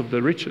loss of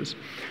the riches.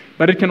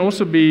 But it can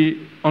also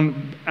be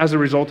as a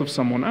result of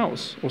someone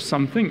else or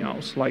something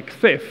else, like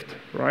theft,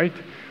 right?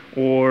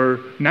 Or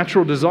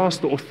natural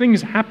disaster or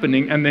things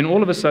happening, and then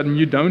all of a sudden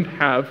you don't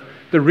have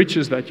the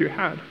riches that you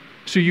had.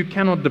 So you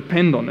cannot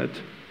depend on it.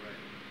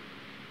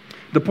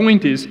 The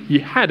point is, he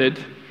had it,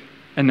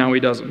 and now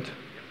he doesn't.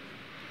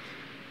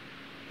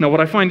 Now, what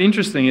I find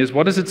interesting is,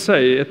 what does it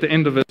say at the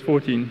end of verse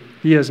 14?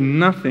 He has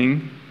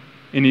nothing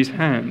in his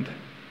hand.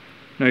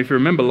 Now, if you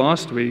remember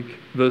last week,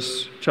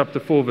 chapter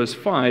 4, verse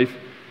 5,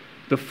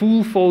 the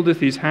fool foldeth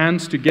his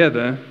hands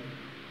together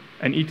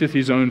and eateth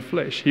his own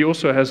flesh. He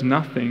also has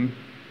nothing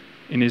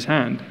in his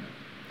hand.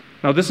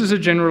 Now, this is a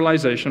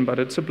generalization, but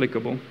it's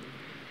applicable.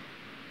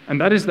 And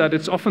that is that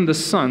it's often the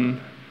son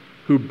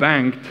who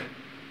banked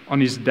on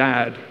his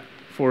dad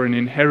for an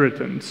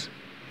inheritance,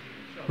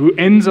 who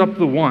ends up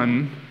the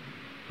one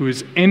who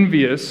is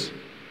envious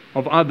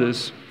of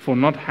others for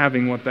not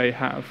having what they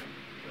have.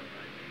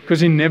 Because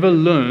he never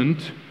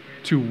learned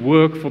to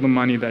work for the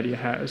money that he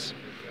has.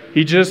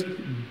 He just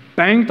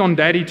banked on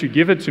daddy to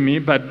give it to me,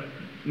 but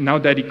now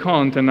daddy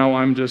can't, and now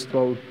I'm just,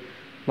 well,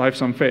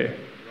 life's unfair.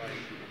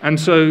 And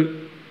so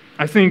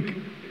I think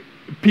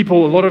a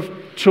lot of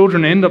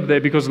children end up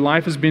there because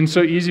life has been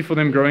so easy for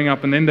them growing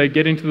up, and then they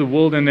get into the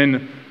world and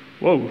then,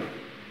 whoa,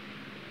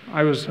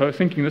 I was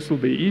thinking this will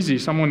be easy.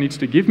 Someone needs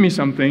to give me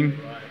something,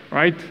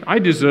 right? I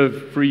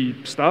deserve free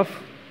stuff.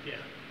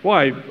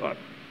 Why?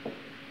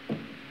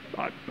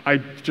 I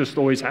just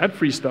always had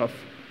free stuff,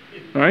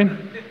 right?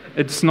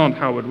 It's not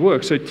how it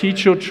works. So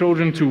teach your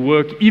children to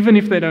work even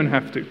if they don't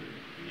have to.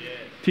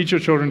 Teach your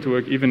children to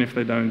work even if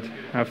they don't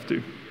have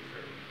to.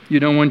 You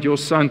don't want your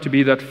son to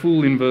be that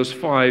fool in verse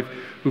 5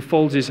 who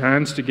folds his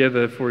hands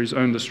together for his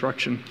own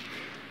destruction.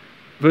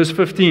 Verse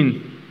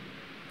 15,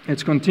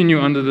 let's continue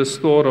under this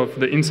thought of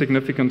the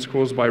insignificance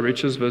caused by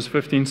riches. Verse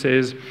 15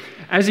 says,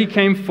 "As he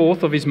came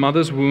forth of his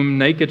mother's womb,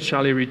 naked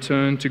shall he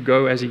return to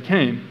go as he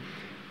came,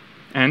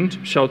 and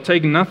shall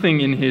take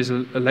nothing in his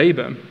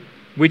labor,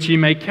 which he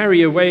may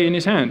carry away in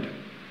his hand.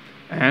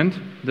 And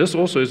this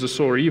also is a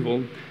sore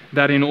evil,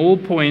 that in all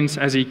points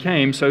as he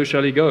came, so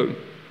shall he go.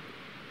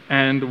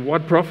 And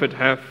what profit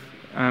hath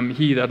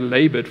he that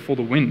labored for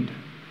the wind?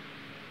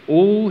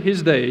 All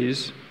his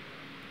days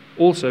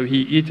also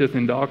he eateth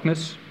in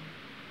darkness,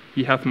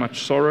 he hath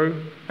much sorrow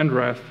and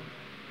wrath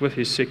with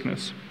his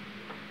sickness."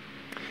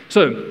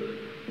 So,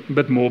 a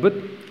bit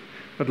morbid,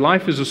 but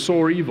life is a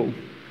sore evil.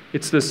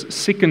 It's this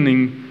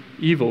sickening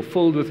evil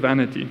filled with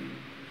vanity.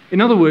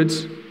 In other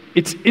words,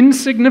 it's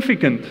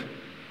insignificant.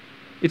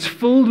 It's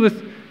filled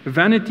with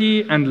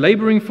vanity and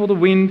laboring for the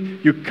wind.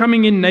 You're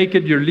coming in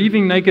naked, you're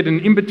leaving naked, and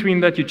in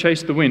between that you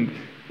chase the wind.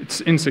 It's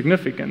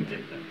insignificant.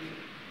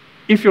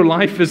 If your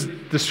life is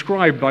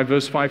described by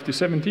verse 5 to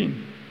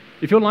 17,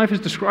 if your life is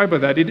described by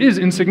that, it is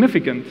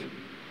insignificant.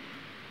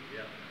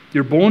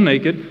 You're born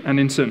naked and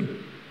in sin.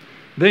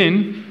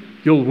 Then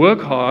you'll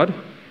work hard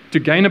to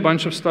gain a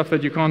bunch of stuff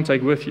that you can't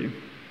take with you.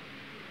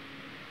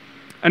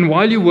 And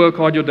while you work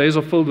hard, your days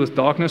are filled with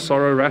darkness,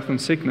 sorrow, wrath,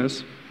 and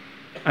sickness,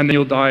 and then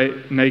you'll die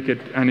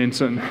naked and in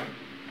sin.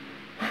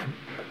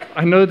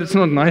 I know that's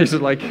not nice,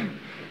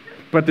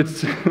 but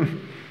it's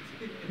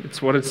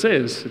it's what it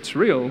says. It's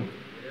real.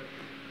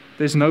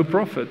 There's no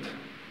profit.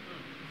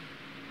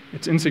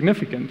 It's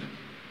insignificant.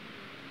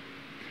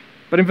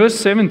 But in verse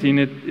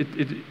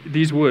 17,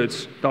 these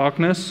words,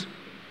 darkness,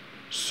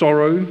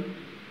 sorrow,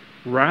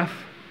 wrath,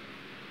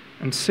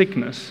 and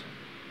sickness.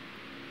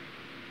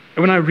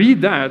 And when I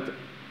read that,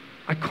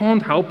 I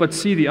can't help but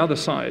see the other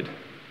side.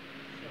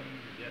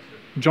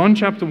 John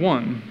chapter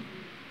 1,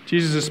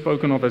 Jesus is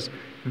spoken of as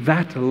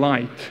that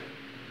light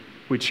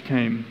which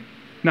came.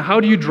 Now, how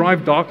do you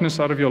drive darkness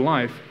out of your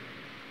life?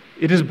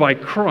 It is by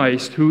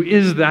Christ, who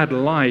is that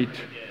light,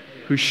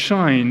 who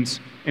shines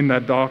in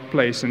that dark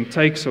place and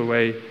takes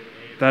away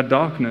that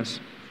darkness.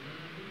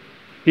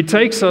 He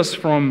takes us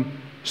from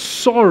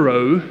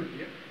sorrow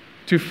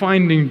to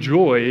finding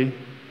joy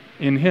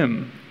in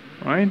Him,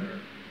 right?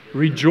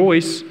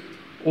 Rejoice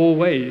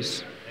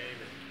always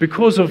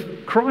because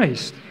of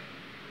Christ.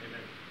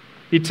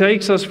 He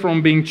takes us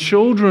from being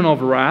children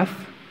of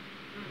wrath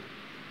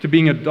to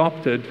being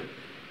adopted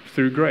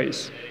through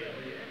grace,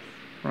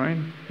 right?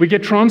 We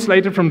get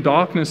translated from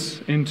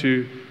darkness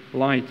into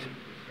light.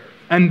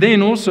 And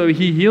then also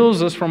He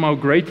heals us from our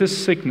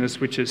greatest sickness,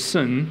 which is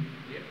sin,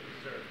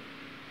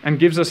 and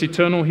gives us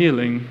eternal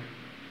healing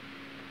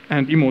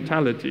and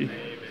immortality,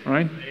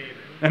 right?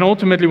 And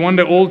ultimately, one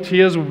day, all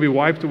tears will be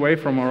wiped away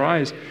from our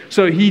eyes.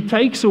 So He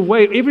takes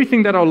away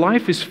everything that our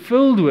life is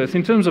filled with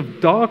in terms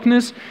of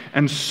darkness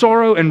and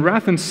sorrow and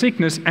wrath and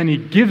sickness, and He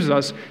gives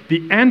us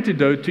the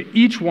antidote to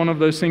each one of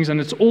those things,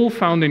 and it's all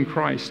found in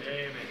Christ.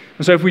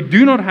 And so if we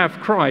do not have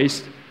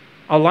Christ,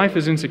 our life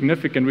is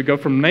insignificant. We go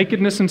from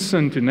nakedness and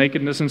sin to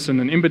nakedness and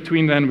sin, and in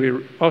between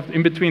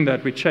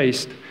that, we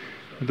chased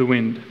the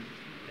wind.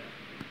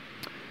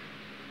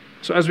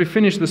 So as we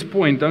finish this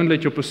point, don't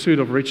let your pursuit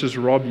of riches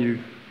rob you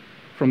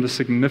from the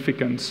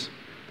significance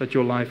that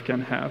your life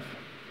can have.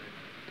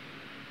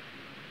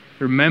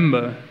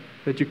 Remember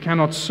that you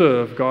cannot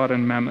serve God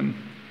and mammon.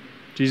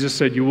 Jesus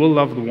said, you will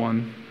love the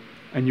one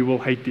and you will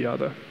hate the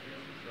other.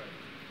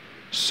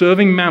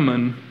 Serving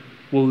mammon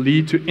will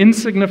lead to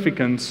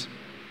insignificance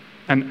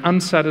and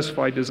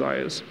unsatisfied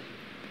desires.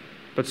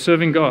 But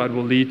serving God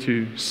will lead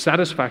to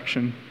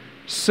satisfaction,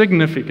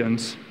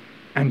 significance,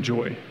 and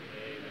joy.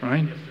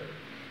 Right?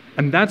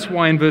 And that's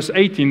why in verse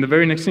 18, the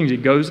very next thing, he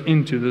goes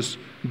into this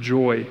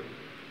joy.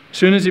 As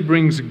soon as he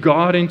brings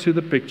God into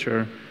the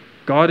picture,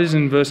 God is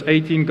in verse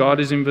 18, God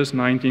is in verse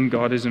 19,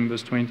 God is in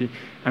verse 20,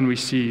 and we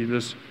see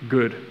this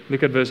good.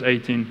 Look at verse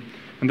 18.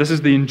 And this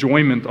is the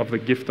enjoyment of the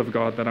gift of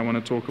God that I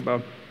want to talk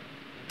about.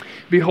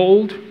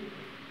 Behold,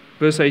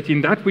 verse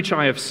 18, that which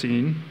I have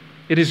seen,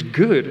 It is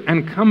good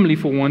and comely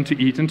for one to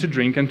eat and to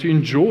drink and to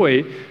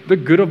enjoy the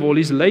good of all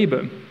his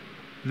labor,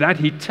 that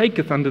he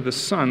taketh under the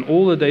sun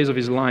all the days of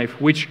his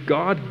life, which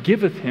God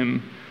giveth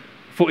him,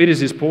 for it is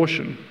his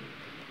portion.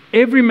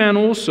 Every man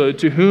also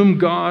to whom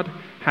God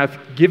hath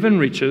given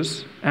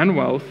riches and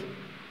wealth,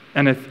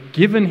 and hath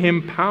given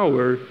him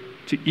power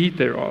to eat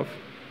thereof,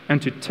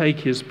 and to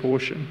take his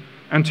portion,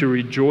 and to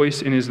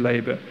rejoice in his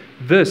labor.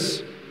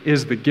 This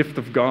is the gift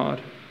of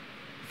God.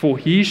 For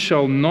he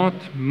shall not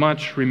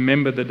much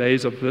remember the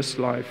days of this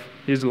life,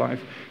 his life,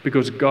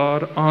 because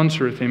God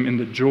answereth him in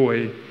the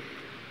joy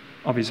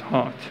of his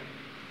heart.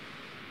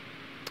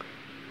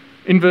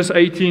 In verse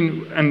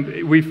 18,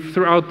 and we've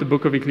throughout the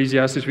book of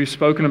Ecclesiastes, we've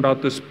spoken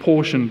about this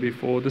portion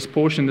before. This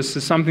portion, this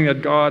is something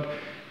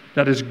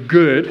that is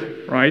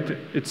good, right?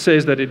 It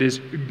says that it is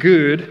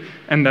good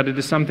and that it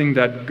is something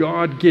that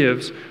God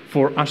gives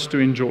for us to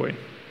enjoy.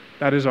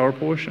 That is our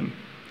portion.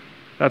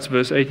 That's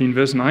verse 18.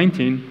 Verse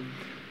 19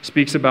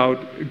 speaks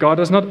about God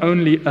does not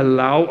only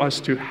allow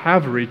us to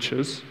have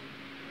riches,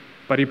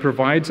 but he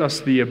provides us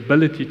the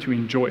ability to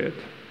enjoy it.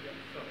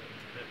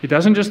 He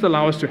doesn't just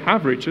allow us to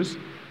have riches,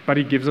 but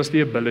he gives us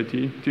the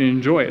ability to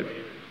enjoy it.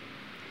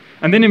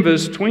 And then in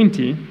verse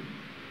 20,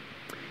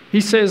 he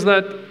says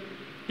that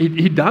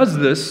he does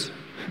this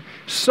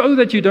so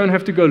that you don't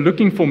have to go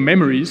looking for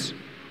memories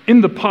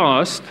in the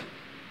past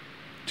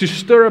to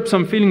stir up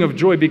some feeling of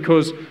joy,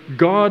 because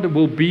God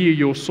will be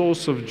your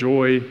source of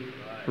joy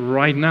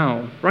right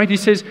now. Right? He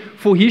says,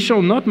 for he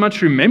shall not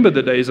much remember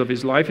the days of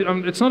his life.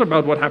 It's not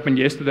about what happened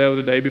yesterday or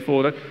the day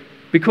before that,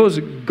 because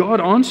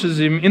God answers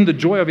him in the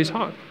joy of his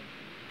heart.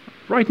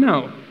 Right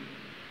now,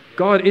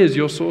 God is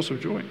your source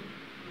of joy.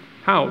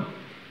 How?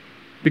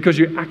 Because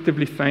you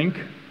actively thank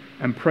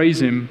and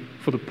praise him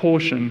for the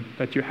portion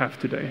that you have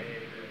today.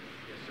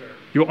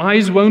 Your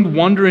eyes won't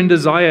wander in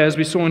desire, as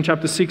we saw in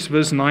chapter 6,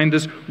 verse 9,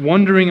 this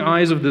wandering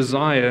eyes of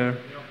desire,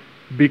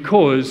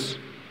 because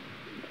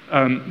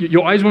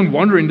your eyes won't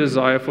wander in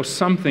desire for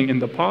something in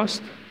the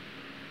past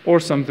or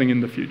something in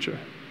the future,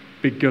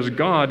 because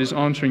God is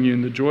answering you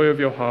in the joy of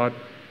your heart,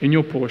 in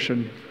your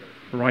portion,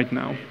 right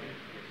now.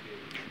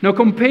 Now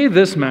compare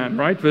this man,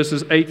 right,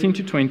 verses 18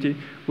 to 20,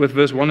 with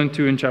verse 1 and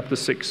 2 in chapter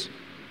 6.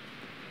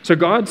 So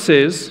God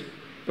says,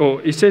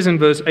 or he says in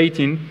verse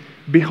 18,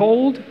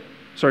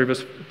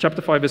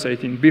 chapter 5, verse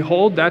 18,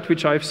 behold that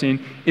which I have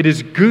seen, it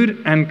is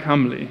good and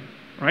comely.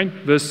 Right?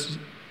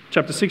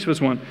 Chapter 6, verse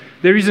 1.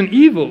 There is an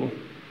evil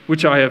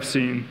which I have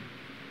seen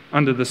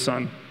under the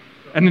sun,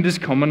 and it is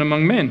common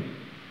among men.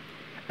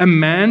 A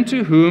man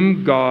to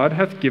whom God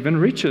hath given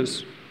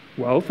riches,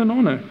 wealth, and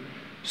honor,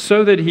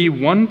 so that he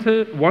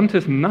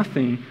wanteth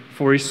nothing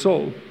for his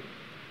soul,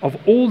 of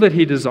all that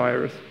he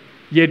desireth.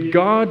 Yet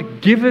God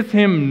giveth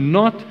him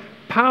not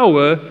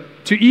power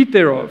to eat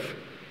thereof,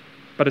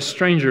 but a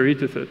stranger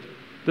eateth it.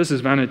 This is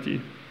vanity,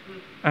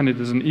 and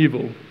it is an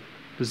evil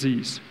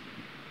disease.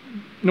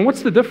 Now,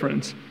 what's the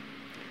difference?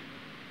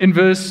 In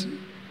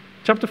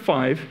chapter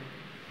 5,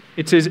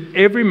 it says,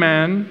 every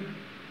man,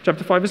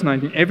 chapter 5, verse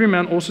 19, every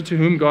man also to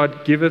whom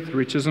God giveth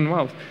riches and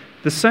wealth.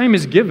 The same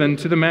is given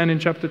to the man in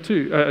chapter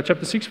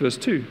 6, verse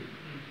 2.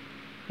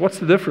 What's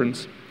the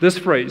difference? This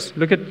phrase,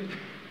 look at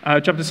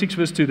chapter 6,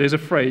 verse 2, there's a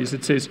phrase,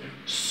 it says,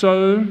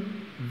 so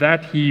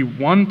that he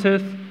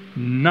wanteth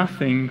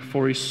nothing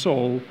for his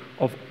soul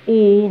of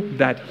all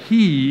that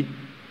he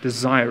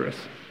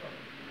desireth.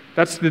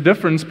 That's the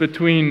difference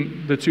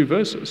between the two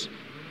verses.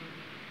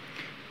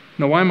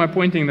 Now, why am I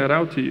pointing that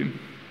out to you?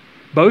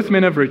 Both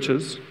men have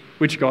riches,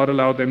 which God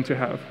allowed them to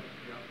have.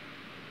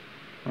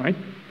 Right?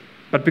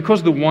 But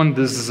because the one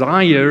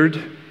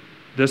desired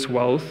this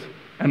wealth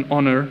and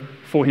honor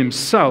for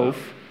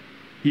himself,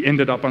 he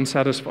ended up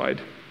unsatisfied.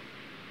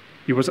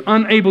 He was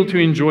unable to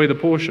enjoy the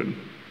portion.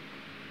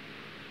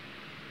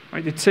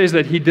 Right? It says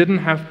that he didn't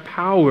have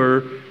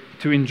power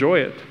to enjoy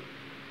it.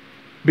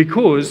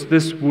 Because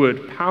this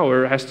word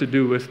power has to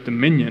do with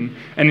dominion.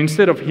 And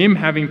instead of him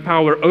having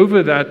power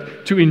over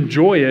that to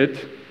enjoy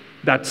it,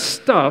 that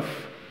stuff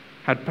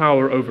had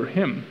power over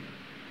him.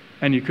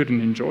 And you couldn't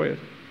enjoy it.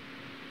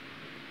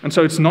 And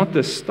so it's not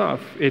this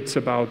stuff, it's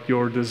about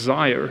your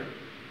desire.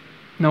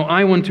 Now,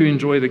 I want to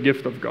enjoy the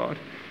gift of God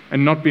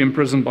and not be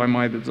imprisoned by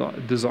my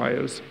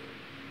desires.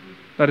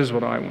 That is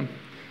what I want.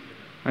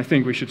 I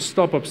think we should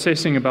stop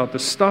obsessing about the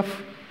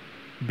stuff,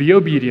 be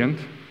obedient,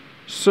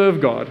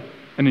 serve God,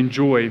 and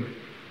enjoy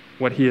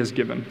what he has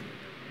given.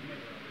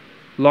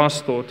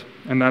 Last thought,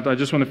 and that I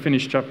just want to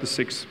finish chapter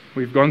 6.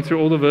 We've gone through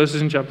all the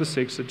verses in chapter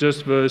 6,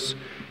 just verse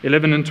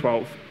 11 and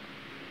 12.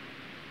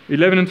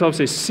 11 and 12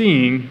 says,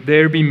 seeing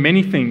there be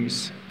many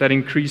things that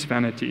increase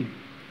vanity.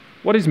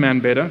 What is man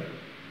better?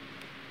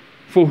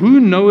 For who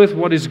knoweth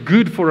what is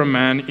good for a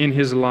man in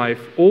his life,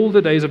 all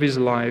the days of his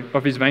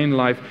vain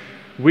life,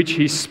 which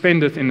he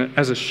spendeth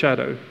as a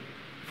shadow?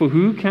 For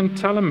who can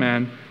tell a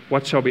man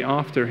what shall be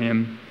after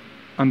him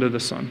under the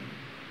sun?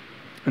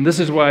 And this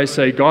is why I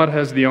say God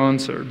has the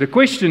answer. The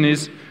question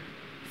is,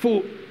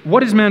 for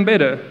what is man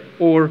better?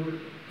 Or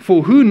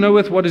for who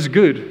knoweth what is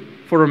good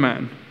for a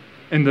man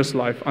in this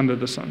life under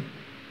the sun?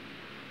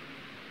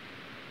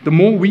 The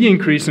more we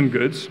increase in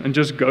goods and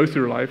just go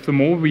through life, the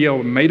more we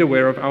are made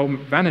aware of our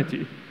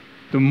vanity.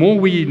 The more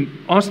we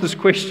ask this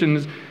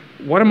question,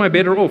 what am I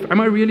better off?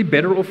 Am I really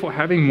better off for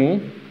having more?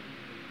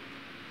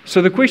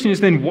 So the question is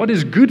then, what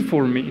is good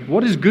for me?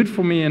 What is good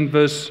for me in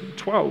verse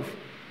 12?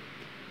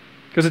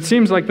 Because it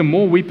seems like the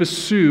more we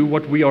pursue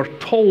what we are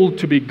told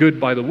to be good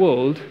by the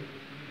world,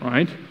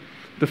 right,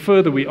 the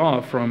further we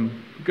are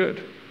from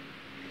good.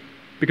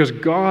 Because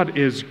God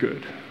is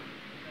good,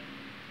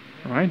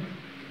 right?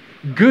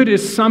 Good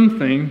is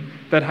something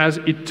that has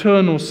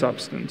eternal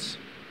substance.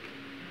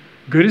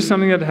 Good is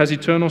something that has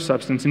eternal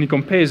substance, and he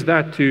compares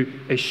that to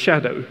a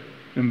shadow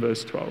in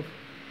verse 12.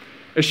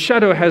 A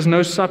shadow has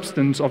no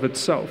substance of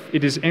itself.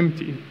 It is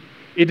empty.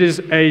 It is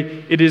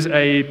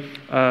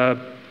a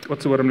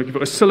what's the word I'm looking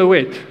for? A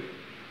silhouette.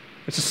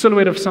 It's a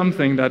silhouette of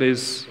something that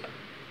has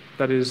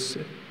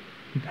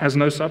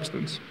no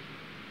substance.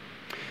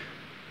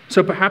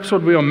 So perhaps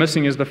what we are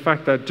missing is the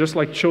fact that just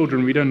like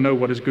children, we don't know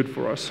what is good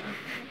for us.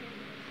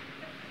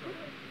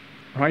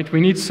 Right?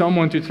 We need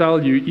someone to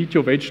tell you, eat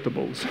your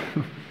vegetables.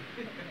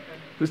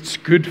 It's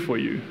good for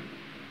you.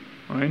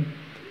 Right?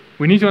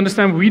 We need to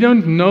understand we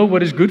don't know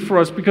what is good for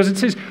us because it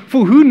says,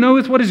 for who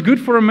knoweth what is good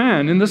for a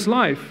man in this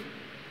life?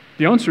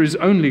 The answer is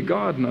only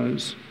God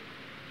knows.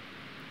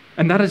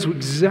 And that is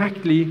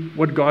exactly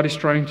what God is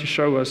trying to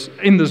show us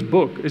in this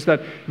book, is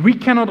that we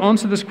cannot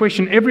answer this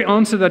question. Every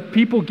answer that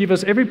people give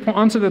us, every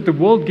answer that the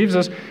world gives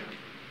us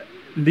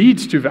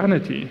leads to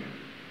vanity.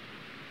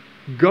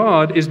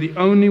 God is the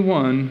only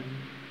one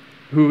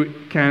who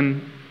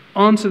can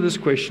answer this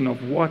question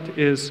of what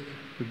is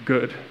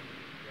good.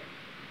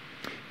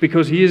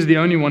 Because he is the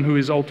only one who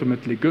is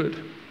ultimately good.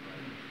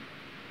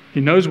 He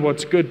knows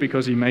what's good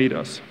because he made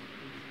us.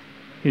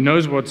 He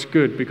knows what's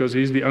good because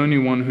he's the only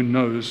one who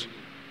knows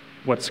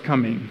what's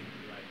coming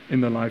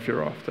in the life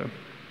hereafter.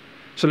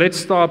 So let's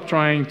stop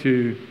trying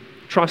to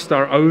trust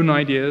our own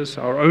ideas,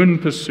 our own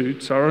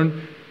pursuits,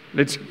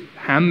 let's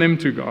hand them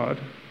to God,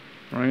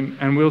 right?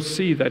 And we'll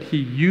see that he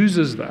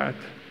uses that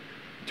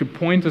to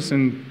point us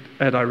in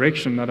a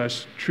direction that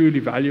is truly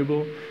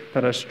valuable,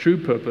 that has true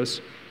purpose,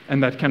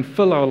 and that can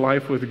fill our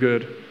life with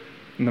good,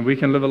 and that we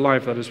can live a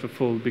life that is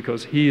fulfilled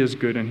because he is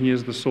good and he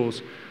is the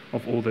source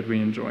of all that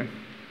we enjoy.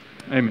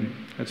 Amen.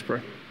 Let's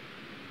pray.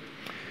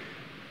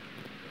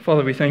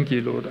 Father, we thank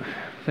you, Lord.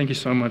 Thank you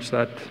so much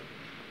that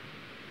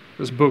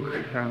this book,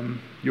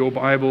 your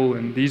Bible,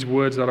 and these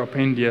words that are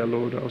penned here,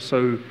 Lord, are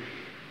so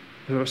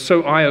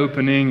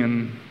eye-opening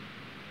and,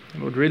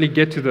 Lord, really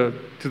get to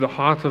the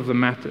heart of the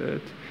matter.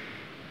 It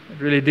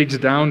really digs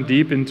down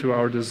deep into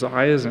our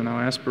desires and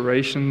our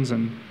aspirations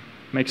and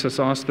makes us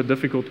ask the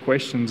difficult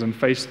questions and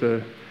face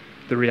the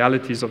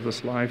realities of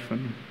this life.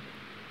 And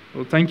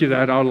Lord, thank you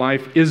that our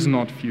life is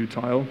not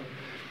futile,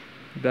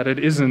 that it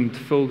isn't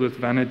filled with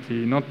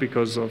vanity, not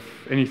because of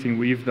anything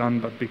we've done,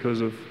 but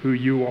because of who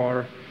you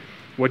are,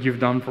 what you've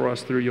done for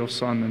us through your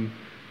Son, and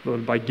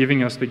Lord, by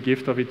giving us the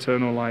gift of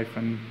eternal life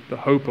and the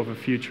hope of a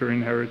future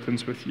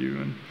inheritance with you.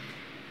 And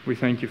we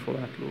thank you for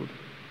that, Lord.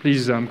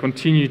 Please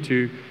continue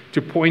to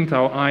point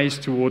our eyes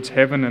towards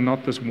heaven and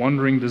not this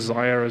wandering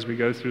desire as we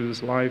go through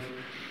this life,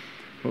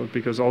 Lord,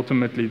 because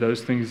ultimately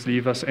those things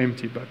leave us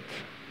empty, but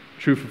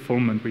true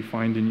fulfillment we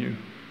find in you.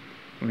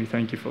 And we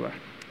thank you for that.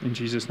 In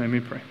Jesus' name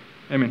we pray.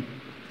 Amen.